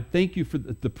this morning. I thank you for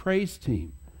the praise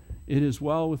team. It is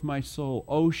well with my soul.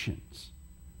 Oceans.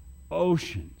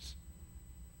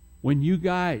 When you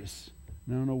guys,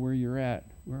 I don't know where you're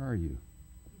at. Where are you?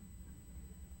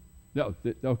 No,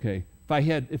 okay. If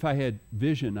I had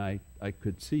vision, I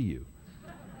could see you.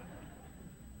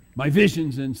 My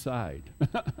vision's inside.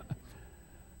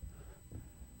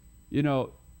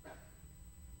 You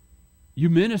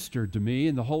ministered to me,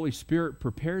 and the Holy Spirit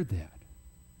prepared that.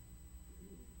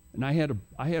 And I had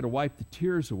to wipe the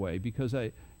tears away, because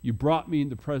you brought me in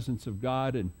the presence of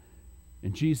God, and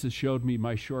Jesus showed me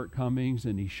my shortcomings,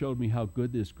 and he showed me how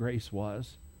good this grace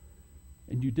was.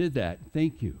 And you did that.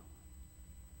 Thank you.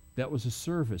 That was a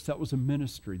service. That was a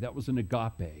ministry. That was an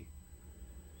agape.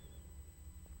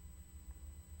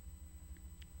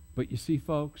 But you see,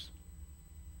 folks,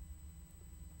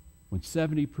 when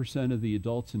 70% of the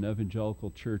adults in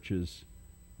evangelical churches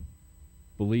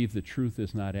believe the truth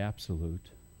is not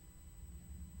absolute,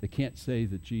 they can't say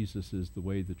that Jesus is the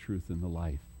way, the truth, and the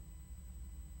life.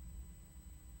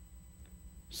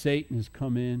 Satan has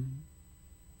come in.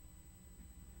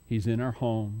 He's in our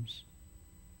homes.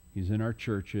 He's in our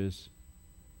churches.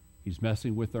 He's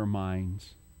messing with our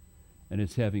minds. And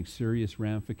it's having serious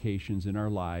ramifications in our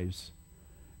lives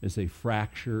as they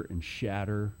fracture and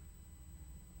shatter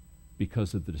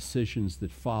because of the decisions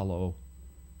that follow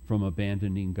from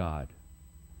abandoning God.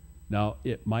 Now,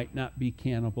 it might not be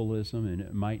cannibalism, and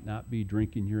it might not be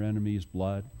drinking your enemy's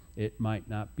blood. It might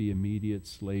not be immediate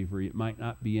slavery. It might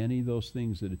not be any of those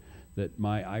things that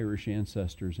my Irish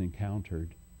ancestors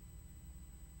encountered.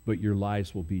 But your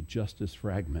lives will be just as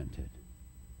fragmented.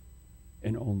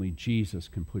 And only Jesus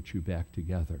can put you back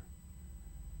together.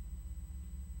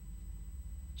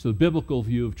 So the biblical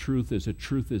view of truth is that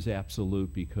truth is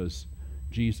absolute because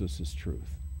Jesus is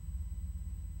truth.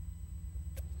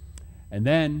 And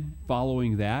then,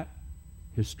 following that,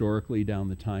 historically down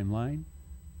the timeline,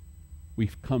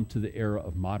 we've come to the era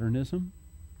of modernism.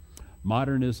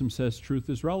 Modernism says truth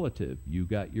is relative. You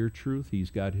got your truth,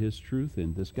 he's got his truth,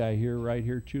 and this guy here, right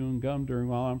here, chewing gum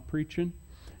while I'm preaching,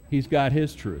 he's got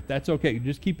his truth. That's okay.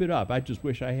 Just keep it up. I just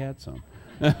wish I had some.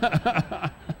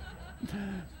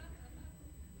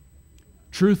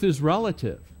 Truth is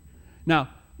relative. Now,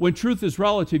 when truth is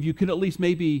relative, you could at least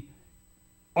maybe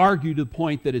argue to the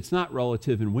point that it's not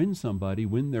relative and win somebody,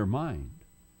 win their mind.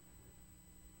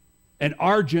 And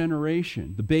our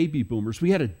generation, the baby boomers,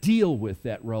 we had to deal with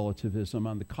that relativism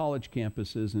on the college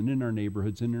campuses and in our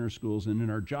neighborhoods and in our schools and in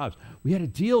our jobs. We had to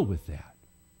deal with that.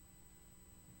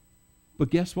 But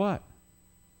guess what?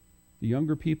 The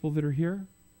younger people that are here,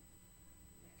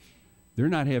 they're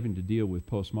not having to deal with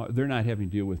they're not having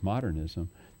to deal with modernism.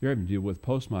 They're having to deal with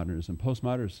postmodernism.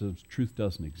 Postmodernism, truth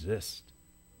doesn't exist.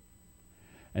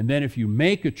 And then if you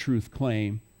make a truth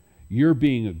claim, you're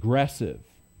being aggressive.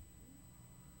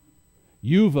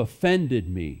 You've offended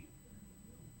me.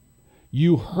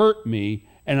 You hurt me,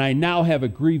 and I now have a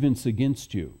grievance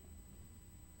against you.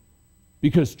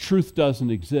 Because truth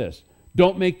doesn't exist.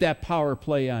 Don't make that power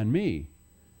play on me.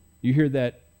 You hear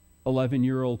that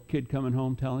 11-year-old kid coming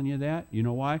home telling you that? You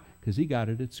know why? Because he got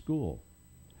it at school.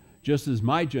 Just as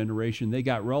my generation, they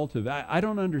got relative. I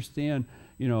don't understand,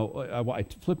 I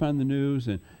flip on the news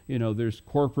and, there's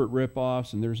corporate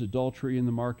rip-offs and there's adultery in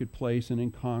the marketplace and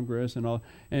in Congress and all.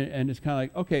 And it's kind of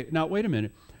like, okay, now wait a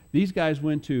minute. These guys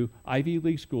went to Ivy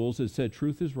League schools that said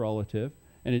truth is relative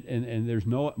and there's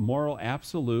no moral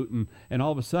absolute. And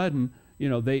all of a sudden,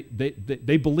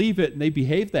 they believe it and they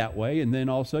behave that way. And then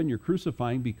all of a sudden you're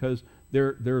crucifying because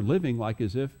they're living like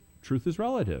as if truth is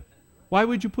relative. Why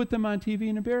would you put them on TV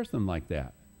and embarrass them like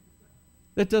that?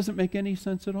 That doesn't make any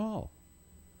sense at all.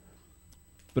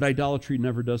 But idolatry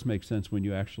never does make sense when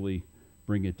you actually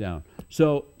bring it down.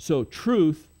 So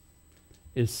truth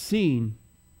is seen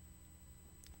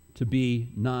to be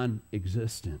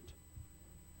non-existent.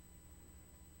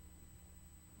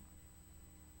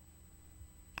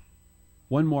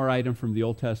 One more item from the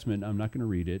Old Testament. I'm not going to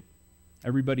read it.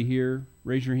 Everybody here,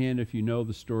 raise your hand if you know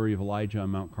the story of Elijah on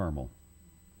Mount Carmel.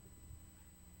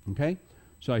 Okay?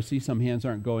 So I see some hands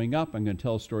aren't going up. I'm going to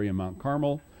tell a story on Mount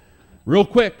Carmel. Real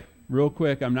quick.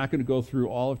 I'm not going to go through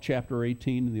all of chapter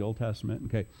 18 in the Old Testament.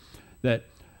 Okay?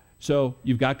 So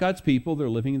you've got God's people. They're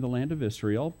living in the land of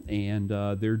Israel, and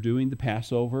they're doing the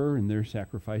Passover, and they're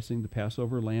sacrificing the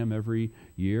Passover lamb every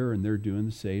year, and they're doing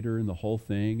the Seder and the whole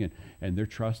thing, and they're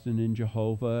trusting in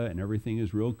Jehovah, and everything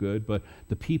is real good. But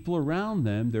the people around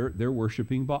them, they're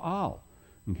worshiping Baal.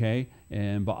 Okay,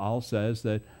 and Baal says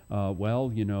that,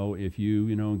 if you,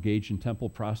 engage in temple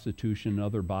prostitution and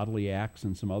other bodily acts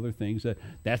and some other things,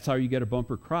 that's how you get a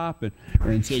bumper crop.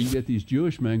 And so you get these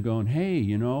Jewish men going, hey,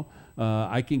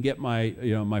 I can get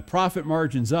my profit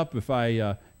margins up if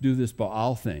I do this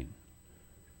Baal thing.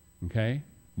 Okay,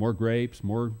 more grapes,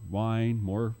 more wine,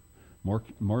 more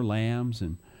lambs,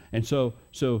 and so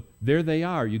there they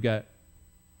are. You got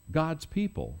God's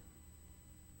people.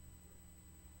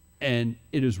 And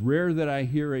it is rare that I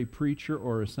hear a preacher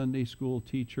or a Sunday school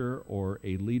teacher or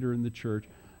a leader in the church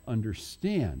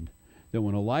understand that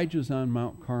when Elijah's on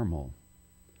Mount Carmel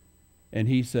and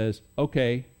he says,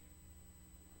 okay,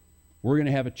 we're going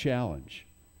to have a challenge.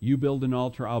 You build an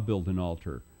altar, I'll build an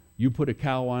altar. You put a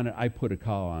cow on it, I put a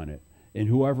cow on it. And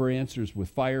whoever answers with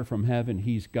fire from heaven,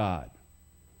 he's God.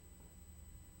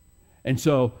 And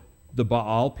so the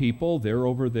Baal people, they're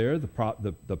over there,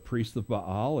 the priests of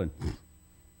Baal, and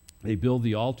they build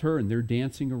the altar, and they're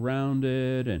dancing around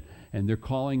it, and they're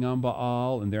calling on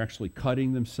Baal, and they're actually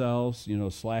cutting themselves,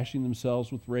 slashing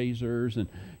themselves with razors, and,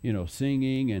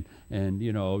 singing,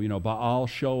 and Baal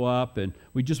show up, and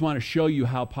we just want to show you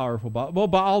how powerful Baal. Well,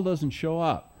 Baal doesn't show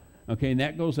up, okay, and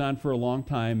that goes on for a long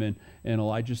time, and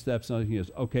Elijah steps on, and he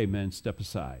goes, okay, men, step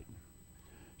aside.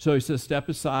 So he says, step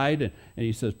aside, and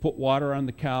he says, put water on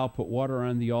the cow, put water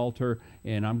on the altar,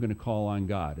 and I'm going to call on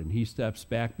God. And he steps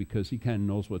back because he kind of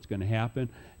knows what's going to happen,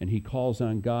 and he calls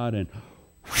on God, and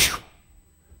whew,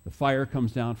 the fire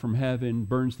comes down from heaven,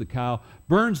 burns the cow,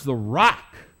 burns the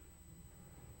rock.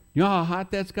 You know how hot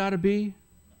that's got to be?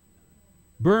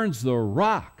 Burns the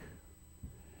rock.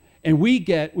 And we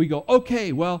go,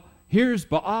 okay, well, here's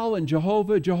Baal and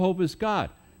Jehovah, Jehovah's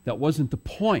God. That wasn't the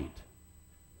point.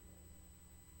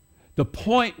 The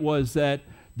point was that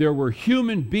there were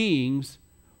human beings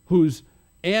whose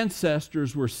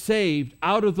ancestors were saved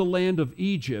out of the land of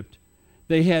Egypt.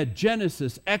 They had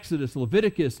Genesis, Exodus,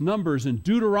 Leviticus, Numbers, and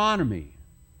Deuteronomy.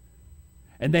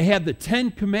 And they had the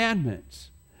 10 Commandments.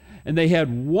 And they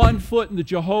had one foot in the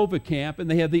Jehovah camp,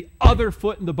 and they had the other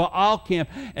foot in the Baal camp.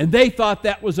 And they thought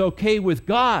that was okay with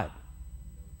God.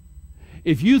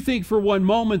 If you think for one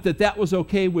moment that that was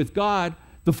okay with God,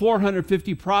 the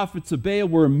 450 prophets of Baal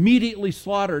were immediately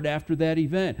slaughtered after that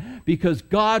event, because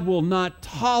God will not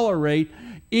tolerate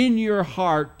in your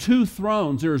heart two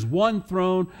thrones. There's one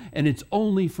throne, and it's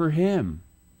only for Him.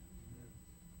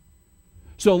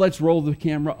 So let's roll the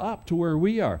camera up to where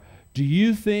we are. Do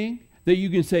you think that you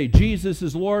can say Jesus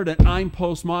is Lord and I'm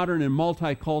postmodern and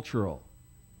multicultural?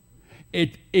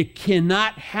 It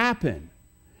cannot happen.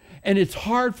 And it's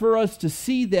hard for us to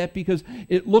see that because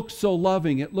it looks so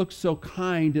loving, it looks so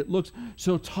kind, it looks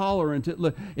so tolerant,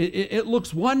 it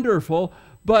looks wonderful.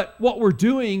 But what we're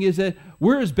doing is that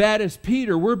we're as bad as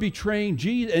Peter. We're betraying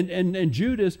Jesus and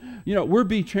Judas. You know, we're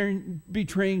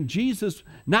betraying Jesus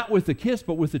not with a kiss,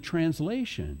 but with a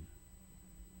translation.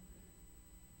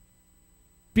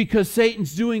 Because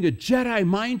Satan's doing a Jedi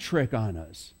mind trick on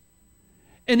us.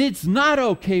 And it's not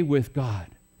okay with God.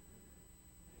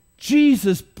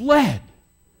 Jesus bled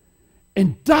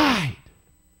and died.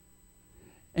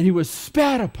 And he was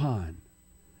spat upon.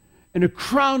 And a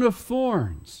crown of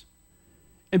thorns.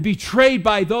 And betrayed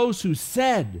by those who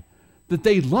said that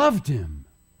they loved him.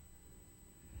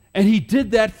 And he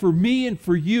did that for me and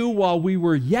for you while we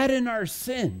were yet in our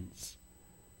sins.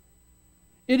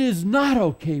 It is not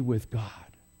okay with God.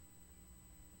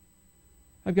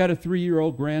 I've got a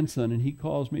 3-year-old grandson, and he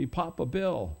calls me Papa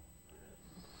Bill.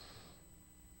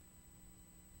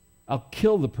 I'll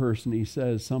kill the person he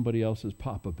says somebody else is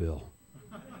Papa Bill.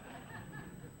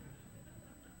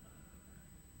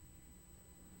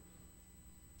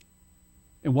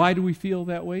 And why do we feel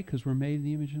that way? Because we're made in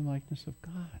the image and likeness of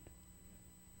God.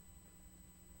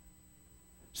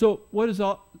 So what does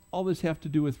all this have to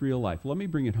do with real life? Let me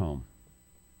bring it home.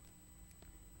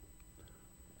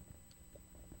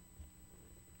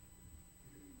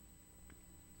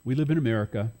 We live in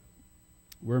America.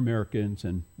 We're Americans,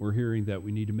 and we're hearing that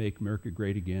we need to make America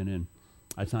great again, and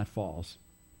that's not false.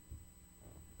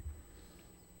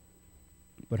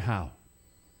 But how?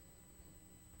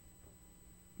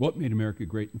 What made America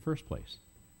great in the first place?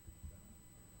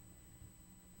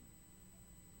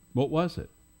 What was it?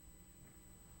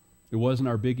 It wasn't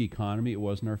our big economy. It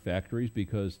wasn't our factories,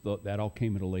 because that all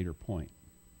came at a later point.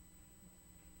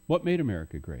 What made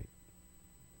America great?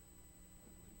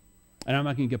 And I'm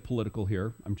not going to get political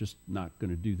here. I'm just not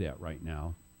going to do that right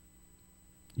now.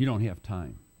 You don't have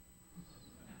time.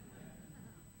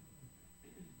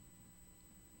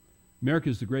 America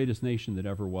is the greatest nation that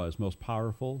ever was. Most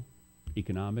powerful,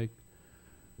 economic,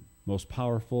 most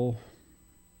powerful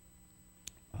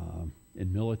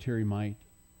in military might,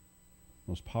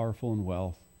 most powerful in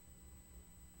wealth.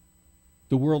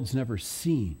 The world's never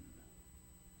seen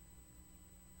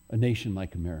a nation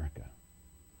like America.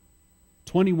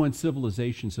 21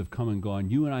 civilizations have come and gone.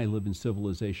 You and I live in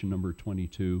civilization number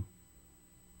 22.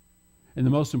 And the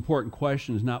most important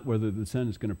question is not whether the Senate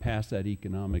is going to pass that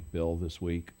economic bill this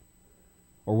week,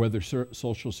 or whether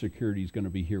Social Security is going to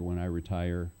be here when I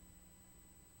retire.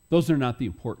 Those are not the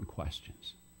important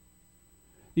questions.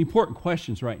 The important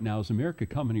questions right now is America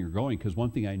coming or going, because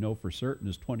one thing I know for certain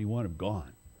is 21 have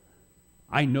gone.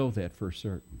 I know that for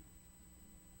certain.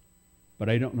 But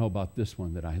I don't know about this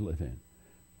one that I live in.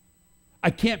 I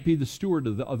can't be the steward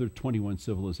of the other 21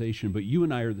 civilization, but you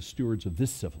and I are the stewards of this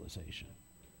civilization.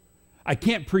 I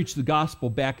can't preach the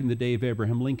gospel back in the day of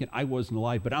Abraham Lincoln. I wasn't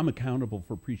alive, but I'm accountable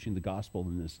for preaching the gospel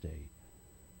in this day.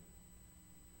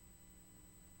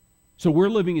 So we're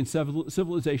living in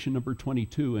civilization number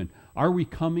 22, and are we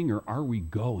coming or are we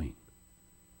going?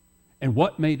 And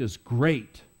what made us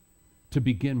great to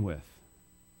begin with?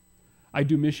 I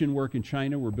do mission work in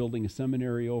China. We're building a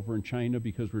seminary over in China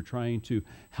because we're trying to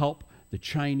help the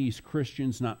Chinese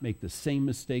Christians not make the same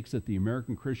mistakes that the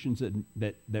American Christians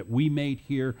that we made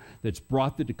here, that's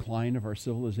brought the decline of our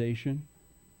civilization.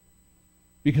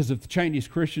 Because if the Chinese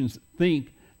Christians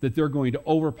think that they're going to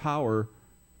overpower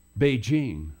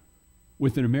Beijing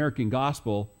with an American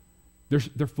gospel,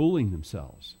 they're fooling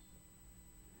themselves.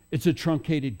 It's a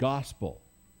truncated gospel.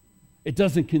 It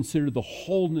doesn't consider the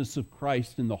wholeness of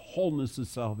Christ and the wholeness of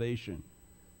salvation.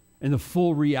 And the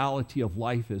full reality of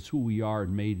life is who we are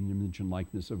and made in the image and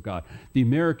likeness of God. The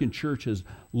American church has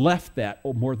left that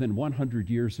more than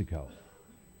 100 years ago.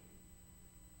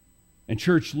 And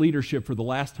church leadership for the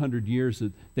last 100 years,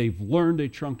 they've learned a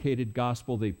truncated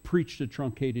gospel, they've preached a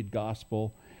truncated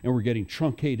gospel, and we're getting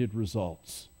truncated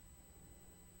results.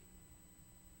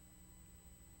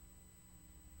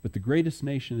 But the greatest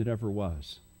nation that ever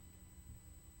was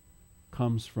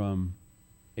comes from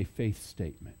a faith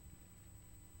statement.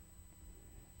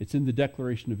 It's in the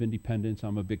Declaration of Independence.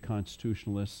 I'm a big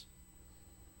constitutionalist.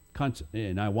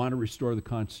 And I want to restore the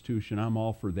Constitution. I'm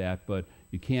all for that, but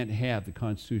you can't have the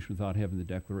Constitution without having the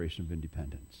Declaration of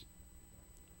Independence.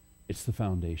 It's the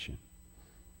foundation.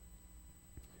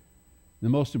 The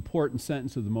most important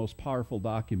sentence of the most powerful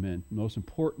document, the most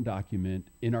important document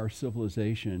in our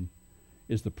civilization,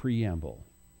 is the preamble.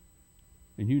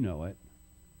 And you know it.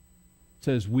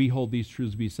 says, we hold these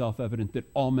truths to be self-evident, that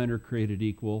all men are created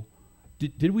equal.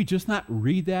 Did we just not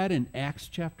read that in Acts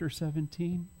chapter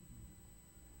 17?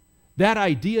 That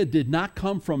idea did not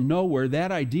come from nowhere.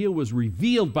 That idea was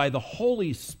revealed by the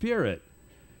Holy Spirit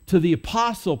to the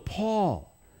Apostle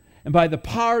Paul, and by the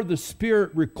power of the Spirit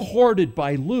recorded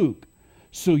by Luke,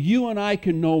 so you and I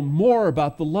can know more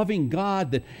about the loving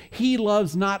God, that He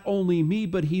loves not only me,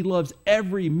 but He loves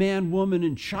every man, woman,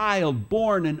 and child,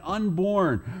 born and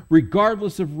unborn,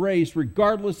 regardless of race,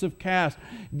 regardless of caste.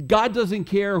 God doesn't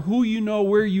care who you know,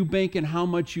 where you bank, and how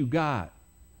much you got.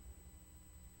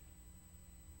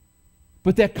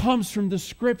 But that comes from the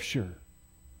Scripture.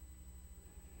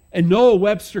 And Noah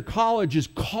Webster College is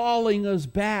calling us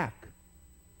back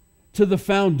to the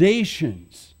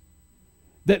foundations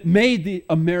that made the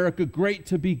America great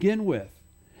to begin with.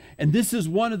 And this is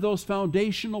one of those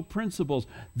foundational principles.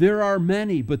 There are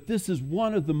many, but this is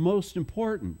one of the most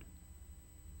important.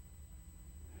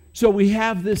 So we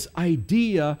have this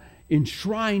idea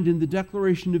enshrined in the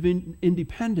Declaration of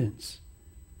Independence,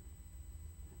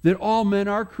 that all men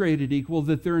are created equal,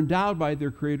 that they're endowed by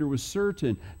their Creator with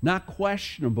certain, not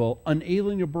questionable,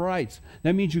 unalienable rights.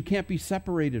 That means you can't be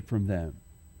separated from them.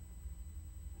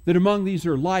 That among these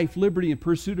are life, liberty, and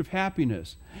pursuit of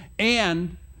happiness.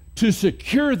 And to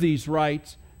secure these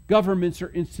rights, governments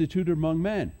are instituted among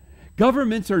men.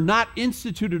 Governments are not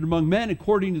instituted among men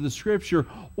according to the Scripture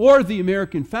or the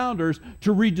American founders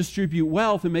to redistribute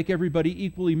wealth and make everybody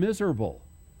equally miserable.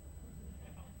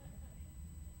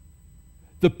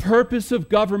 The purpose of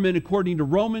government, according to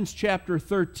Romans chapter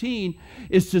 13,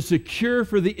 is to secure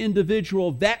for the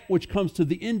individual that which comes to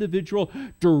the individual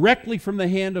directly from the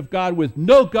hand of God, with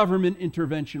no government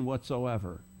intervention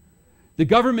whatsoever. The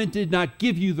government did not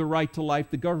give you the right to life.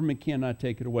 The government cannot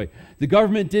take it away. The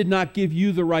government did not give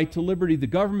you the right to liberty. The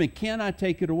government cannot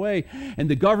take it away. And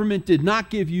the government did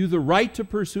not give you the right to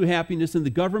pursue happiness, and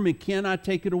the government cannot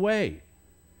take it away.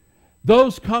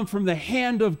 Those come from the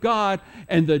hand of God,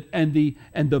 and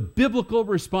the biblical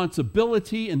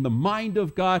responsibility in the mind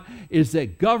of God is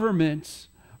that governments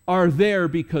are there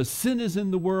because sin is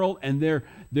in the world, and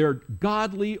their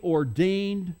godly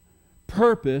ordained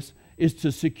purpose is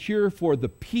to secure for the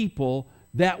people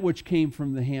that which came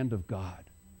from the hand of God.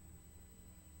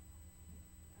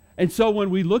 And so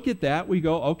when we look at that, we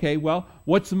go, okay, well,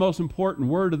 what's the most important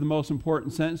word, or the most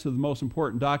important sentence, or the most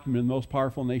important document in the most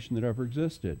powerful nation that ever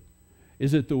existed?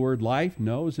 Is it the word life?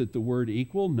 No. Is it the word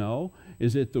equal? No.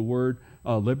 Is it the word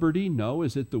liberty? No.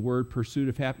 Is it the word pursuit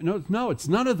of happiness? No, it's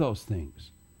none of those things.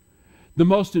 The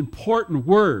most important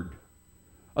word,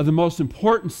 or the most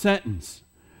important sentence,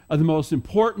 or the most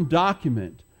important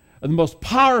document, or the most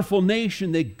powerful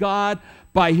nation that God,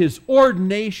 by His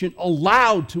ordination,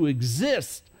 allowed to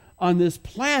exist on this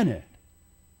planet,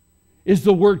 is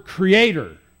the word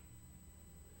creator.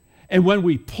 And when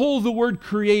we pull the word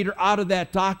creator out of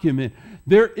that document,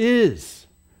 there is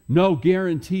no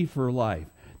guarantee for life.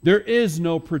 There is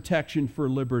no protection for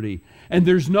liberty. And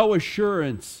there's no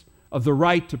assurance of the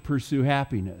right to pursue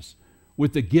happiness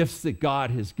with the gifts that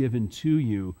God has given to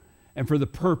you and for the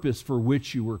purpose for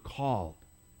which you were called.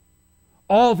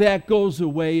 All that goes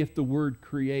away if the word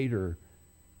creator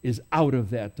is out of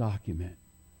that document.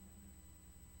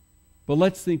 But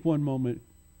let's think one moment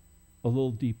a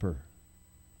little deeper.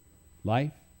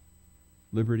 Life,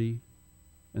 liberty,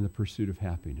 and the pursuit of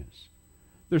happiness.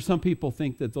 There's some people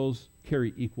think that those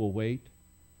carry equal weight.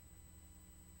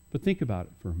 But think about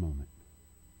it for a moment.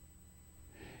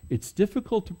 It's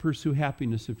difficult to pursue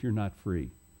happiness if you're not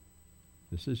free.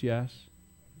 This is yes,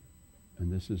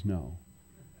 and this is no.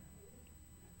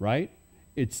 Right?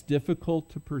 It's difficult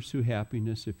to pursue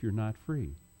happiness if you're not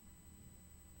free.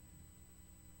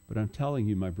 But I'm telling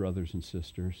you, my brothers and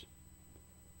sisters,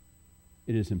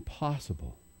 it is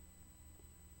impossible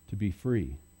to be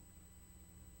free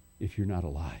if you're not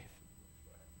alive.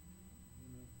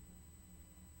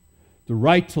 The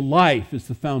right to life is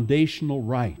the foundational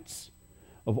rights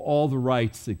of all the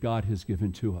rights that God has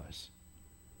given to us.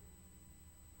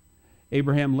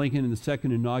 Abraham Lincoln, in the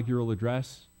second inaugural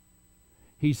address,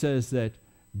 he says that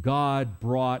God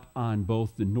brought on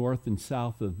both the north and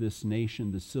south of this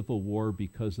nation the Civil War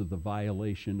because of the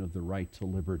violation of the right to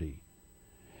liberty.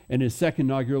 In his second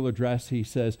inaugural address, he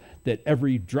says that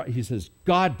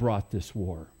God brought this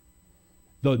war.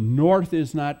 The North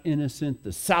is not innocent.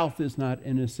 The South is not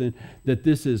innocent. That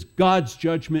this is God's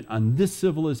judgment on this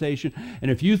civilization. And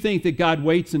if you think that God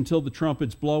waits until the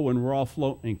trumpets blow and we're all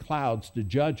floating in clouds to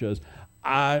judge us,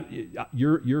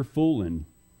 you're fooling.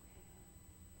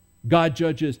 God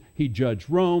judges. He judged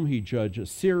Rome. He judged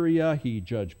Assyria. He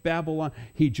judged Babylon.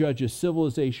 He judges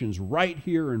civilizations right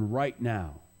here and right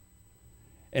now.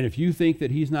 And if you think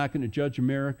that he's not going to judge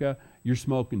America, you're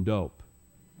smoking dope.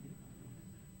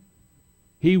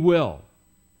 He will.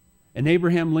 And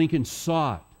Abraham Lincoln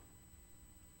saw it.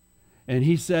 And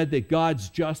he said that God's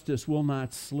justice will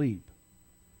not sleep.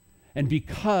 And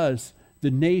because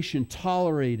the nation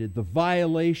tolerated the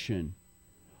violation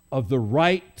of the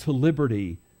right to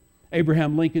liberty,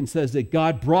 Abraham Lincoln says that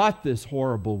God brought this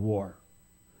horrible war.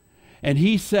 And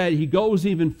he said, he goes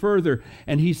even further,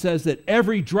 and he says that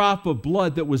every drop of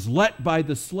blood that was let by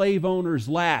the slave owner's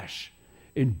lash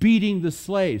in beating the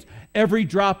slaves, every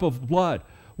drop of blood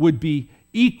would be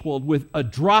equaled with a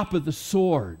drop of the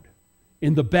sword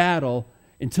in the battle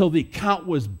until the account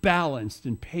was balanced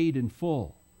and paid in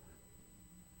full.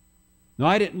 Now,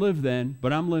 I didn't live then,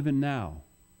 but I'm living now.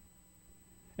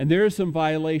 And there is some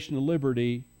violation of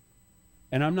liberty,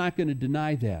 and I'm not going to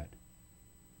deny that.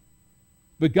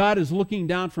 But God is looking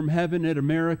down from heaven at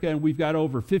America, and we've got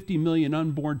over 50 million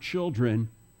unborn children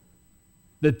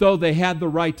that though they had the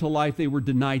right to life, they were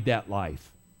denied that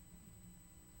life.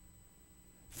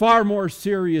 Far more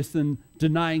serious than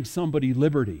denying somebody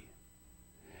liberty.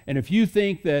 And if you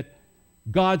think that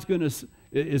God's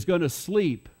is going to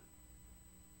sleep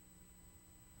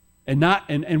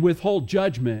and withhold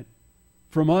judgment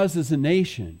from us as a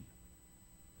nation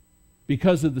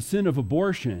because of the sin of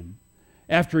abortion,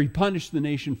 after he punished the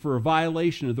nation for a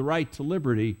violation of the right to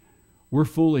liberty, we're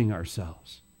fooling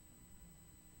ourselves.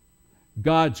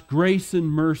 God's grace and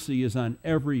mercy is on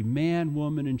every man,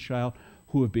 woman, and child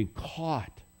who have been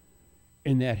caught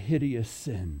in that hideous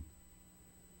sin.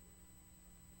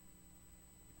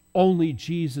 Only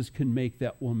Jesus can make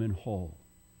that woman whole.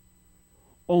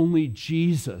 Only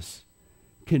Jesus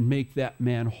can make that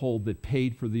man whole that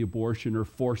paid for the abortion or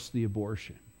forced the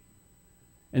abortion,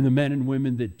 and the men and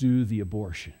women that do the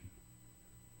abortion.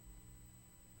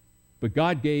 But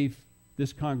God gave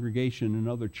this congregation and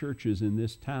other churches in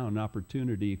this town an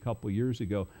opportunity a couple years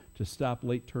ago to stop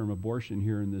late-term abortion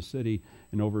here in this city,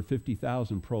 and over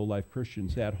 50,000 pro-life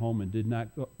Christians sat home and did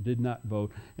not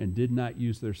vote and did not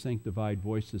use their sanctified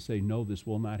voice to say, no, this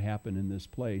will not happen in this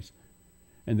place.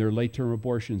 And there are late-term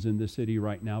abortions in this city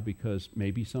right now because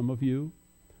maybe some of you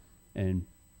and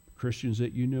Christians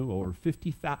that you knew, over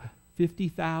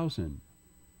 50,000.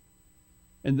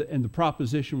 And the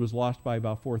proposition was lost by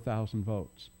about 4,000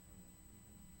 votes.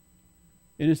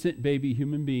 Innocent baby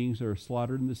human beings are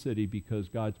slaughtered in the city because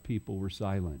God's people were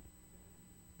silent.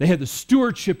 They had the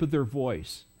stewardship of their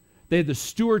voice. They had the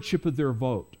stewardship of their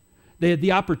vote. They had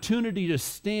the opportunity to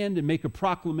stand and make a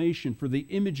proclamation for the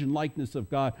image and likeness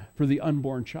of God for the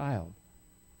unborn child.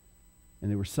 And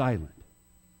they were silent.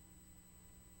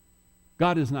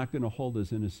 God is not going to hold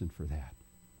us innocent for that.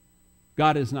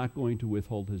 God is not going to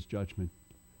withhold his judgment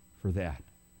for that.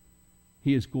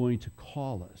 He is going to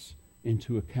call us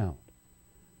into account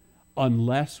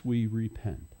unless we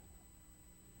repent.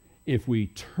 If we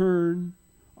turn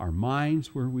our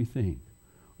minds where we think,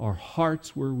 our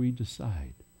hearts where we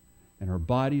decide, and our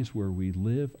bodies where we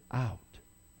live out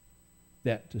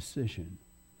that decision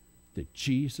that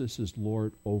Jesus is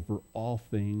Lord over all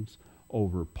things,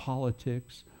 over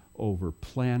politics, over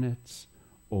planets,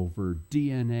 over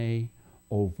DNA,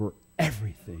 over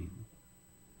everything.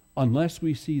 Unless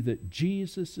we see that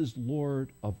Jesus is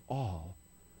Lord of all,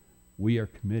 we are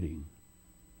committing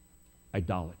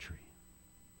idolatry.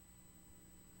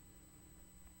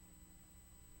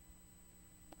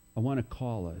 I want to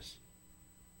call us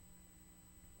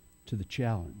to the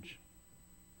challenge.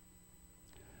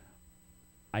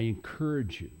 I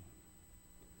encourage you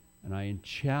and I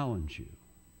challenge you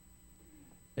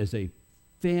as a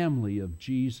family of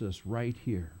Jesus right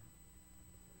here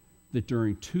that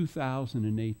during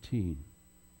 2018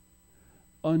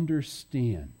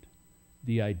 understand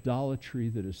the idolatry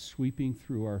that is sweeping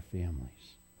through our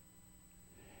families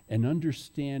and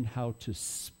understand how to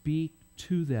speak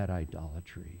to that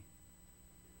idolatry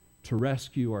to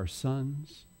rescue our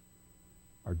sons,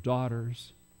 our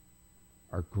daughters,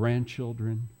 our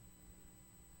grandchildren,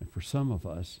 and for some of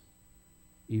us,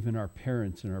 even our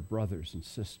parents and our brothers and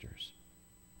sisters.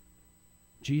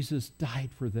 Jesus died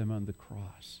for them on the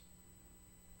cross.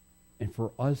 And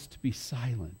for us to be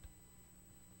silent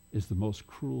is the most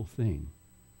cruel thing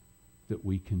that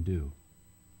we can do.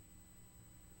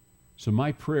 So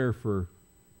my prayer for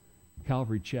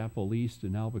Calvary Chapel East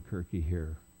in Albuquerque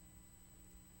here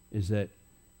is that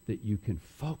you can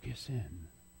focus in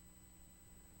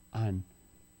on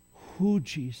who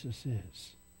Jesus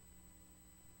is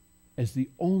as the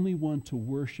only one to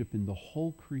worship in the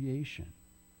whole creation,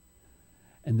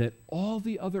 and that all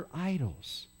the other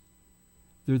idols,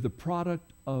 they're the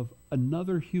product of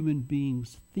another human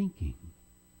being's thinking,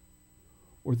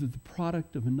 or they're the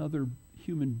product of another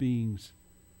human beings'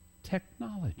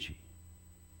 technology.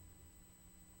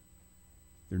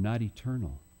 They're not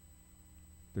eternal.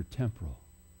 They're temporal.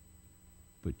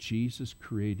 But Jesus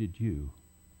created you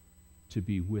to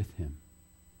be with him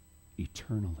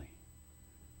eternally.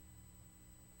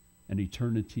 And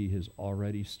eternity has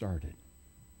already started.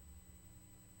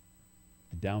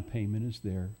 The down payment is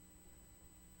there.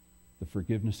 The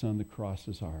forgiveness on the cross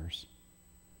is ours.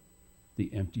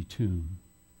 The empty tomb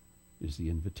is the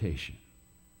invitation.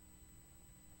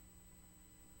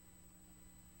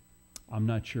 I'm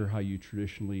not sure how you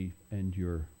traditionally end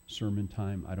your sermon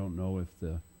time. I don't know if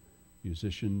the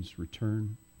musicians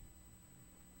return.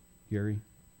 Gary?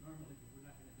 Normally, we're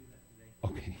not going to do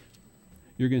that today. Okay.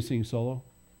 You're going to sing solo?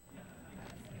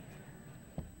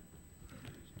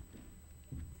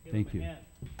 Thank you. Thank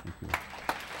you. Thank you.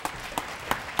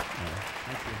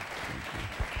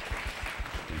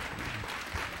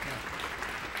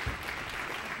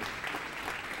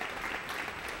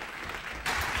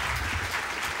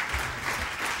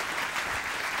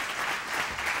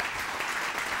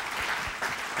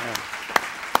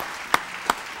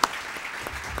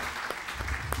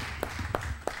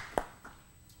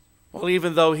 Well,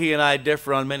 even though he and I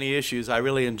differ on many issues, I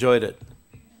really enjoyed it.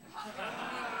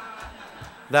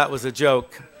 That was a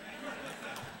joke.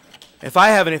 If I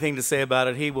have anything to say about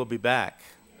it, he will be back.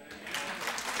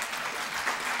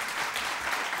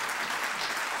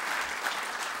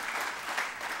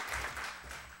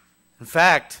 In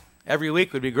fact, every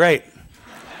week would be great.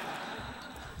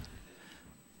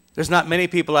 There's not many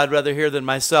people I'd rather hear than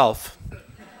myself,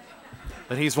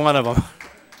 but he's one of them.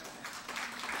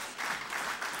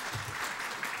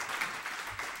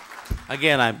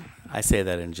 Again, I say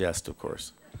that in jest, of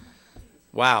course.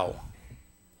 Wow.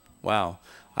 Wow.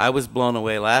 I was blown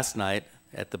away last night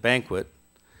at the banquet,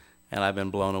 and I've been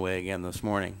blown away again this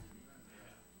morning.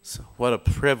 So what a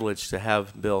privilege to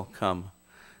have Bill come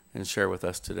and share with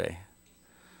us today.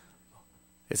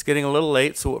 It's getting a little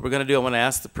late, so what we're going to do, I'm going to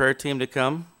ask the prayer team to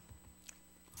come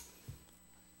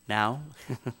now,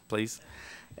 please.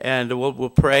 And we'll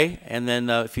pray, and then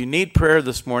if you need prayer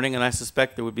this morning, and I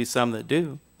suspect there would be some that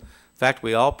do. In fact,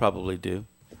 we all probably do.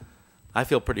 I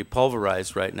feel pretty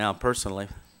pulverized right now, personally.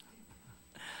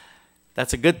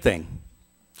 That's a good thing.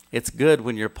 It's good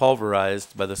when you're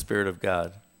pulverized by the Spirit of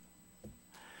God.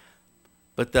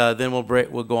 But then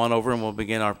we'll go on over and we'll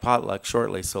begin our potluck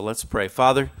shortly. So let's pray.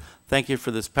 Father, thank you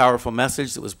for this powerful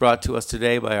message that was brought to us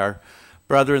today by our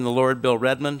brother in the Lord, Bill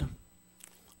Redman.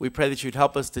 We pray that you'd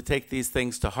help us to take these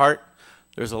things to heart.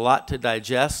 There's a lot to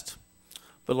digest.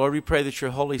 But Lord, we pray that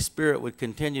your Holy Spirit would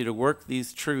continue to work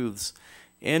these truths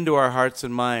into our hearts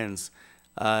and minds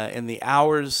in the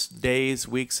hours, days,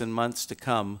 weeks, and months to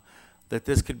come, that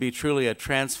this could be truly a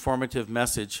transformative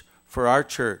message for our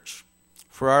church,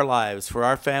 for our lives, for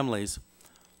our families,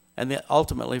 and then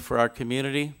ultimately for our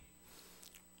community,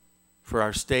 for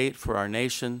our state, for our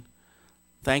nation.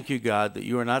 Thank you, God, that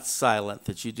you are not silent,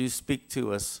 that you do speak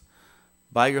to us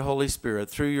by your Holy Spirit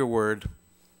through your word.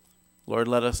 Lord,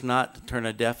 let us not turn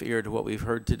a deaf ear to what we've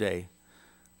heard today,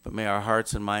 but may our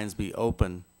hearts and minds be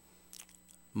open,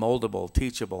 moldable,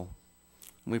 teachable.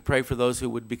 And we pray for those who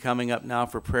would be coming up now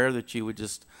for prayer, that you would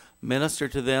just minister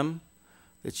to them,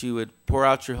 that you would pour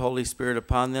out your Holy Spirit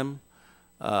upon them,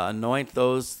 anoint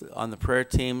those on the prayer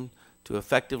team to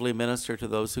effectively minister to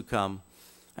those who come.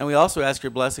 And we also ask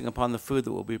your blessing upon the food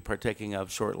that we'll be partaking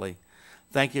of shortly.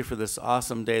 Thank you for this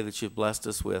awesome day that you've blessed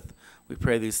us with. We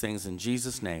pray these things in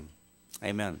Jesus' name.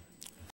 Amen.